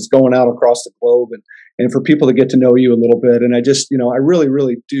audience, because it's going out across the globe and for people to get to know you a little bit. And I just, you know, I really,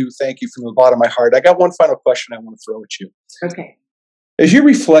 really do thank you from the bottom of my heart. I got one final question I want to throw at you. Okay. As you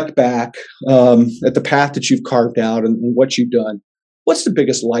reflect back at the path that you've carved out and what you've done, what's the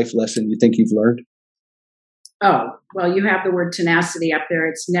biggest life lesson you think you've learned? Oh, well, you have the word tenacity up there.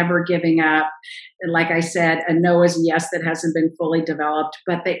 It's never giving up. And like I said, a no is a yes that hasn't been fully developed,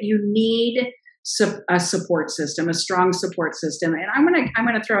 but that you need a support system, a strong support system. And I'm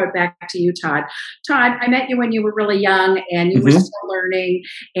gonna throw it back to you, Todd. Todd, I met you when you were really young and you were still learning.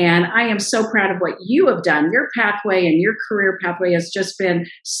 And I am so proud of what you have done. Your pathway and your career pathway has just been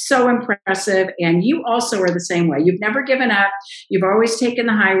so impressive. And you also are the same way. You've never given up. You've always taken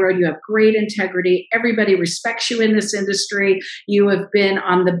the high road. You have great integrity. Everybody respects you in this industry. You have been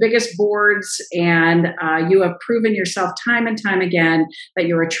on the biggest boards and you have proven yourself time and time again that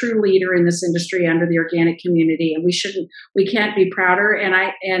you're a true leader in this industry. industry under the organic community, and we can't be prouder. And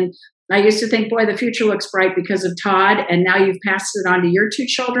I used to think, boy, the future looks bright because of Todd, and now you've passed it on to your two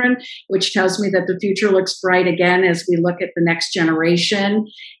children, which tells me that the future looks bright again as we look at the next generation.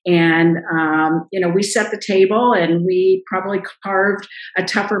 And, we set the table, and we probably carved a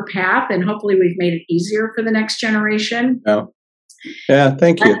tougher path, and hopefully we've made it easier for the next generation. Yeah,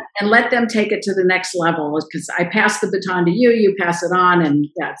 thank you. And let them take it to the next level, because I pass the baton to you, you pass it on, and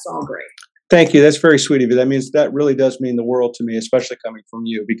that's all great. Thank you. That's very sweet of you. That really does mean the world to me, especially coming from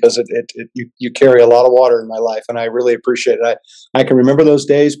you, because you carry a lot of water in my life, and I really appreciate it. I can remember those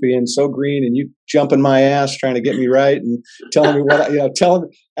days being so green, and you jumping my ass trying to get me right and telling me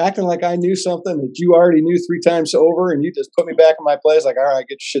acting like I knew something that you already knew 3 times over, and you just put me back in my place. Like, all right,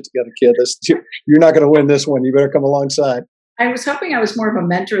 get your shit together, kid. You're not going to win this one. You better come alongside. I was hoping I was more of a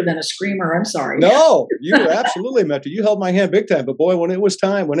mentor than a screamer. I'm sorry. No, you were absolutely a mentor. You held my hand big time. But boy, when it was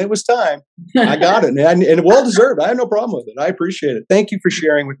time, I got it. And well deserved. I have no problem with it. I appreciate it. Thank you for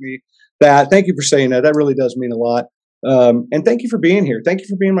sharing with me that. Thank you for saying that. That really does mean a lot. And thank you for being here. Thank you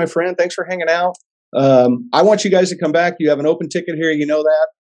for being my friend. Thanks for hanging out. I want you guys to come back. You have an open ticket here. You know that.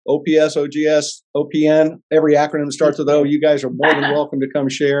 OPS, OGS, OPN, every acronym starts with O. You guys are more than welcome to come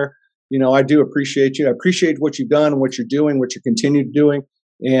share. I do appreciate you. I appreciate what you've done, what you're doing, what you continue doing,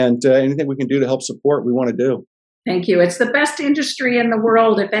 and anything we can do to help support, we want to do. Thank you. It's the best industry in the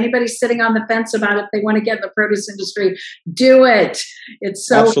world. If anybody's sitting on the fence about it, they want to get in the produce industry, do it. It's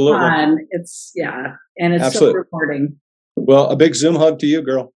so fun. And it's so rewarding. Well, a big Zoom hug to you,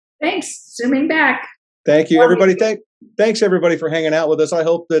 girl. Thanks. Zooming back. Thank you, everybody. Thanks, everybody, for hanging out with us. I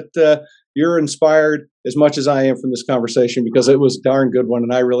hope that you're inspired as much as I am from this conversation, because it was a darn good one,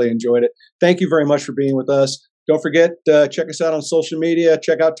 and I really enjoyed it. Thank you very much for being with us. Don't forget, check us out on social media.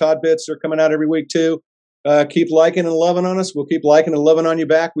 Check out Todd Bits. They're coming out every week, too. Keep liking and loving on us. We'll keep liking and loving on you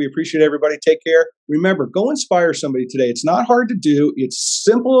back. We appreciate everybody. Take care. Remember, go inspire somebody today. It's not hard to do. It's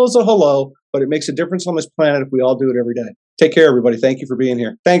simple as a hello, but it makes a difference on this planet if we all do it every day. Take care, everybody. Thank you for being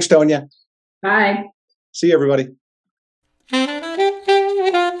here. Thanks, Tonya. Bye. See you, everybody.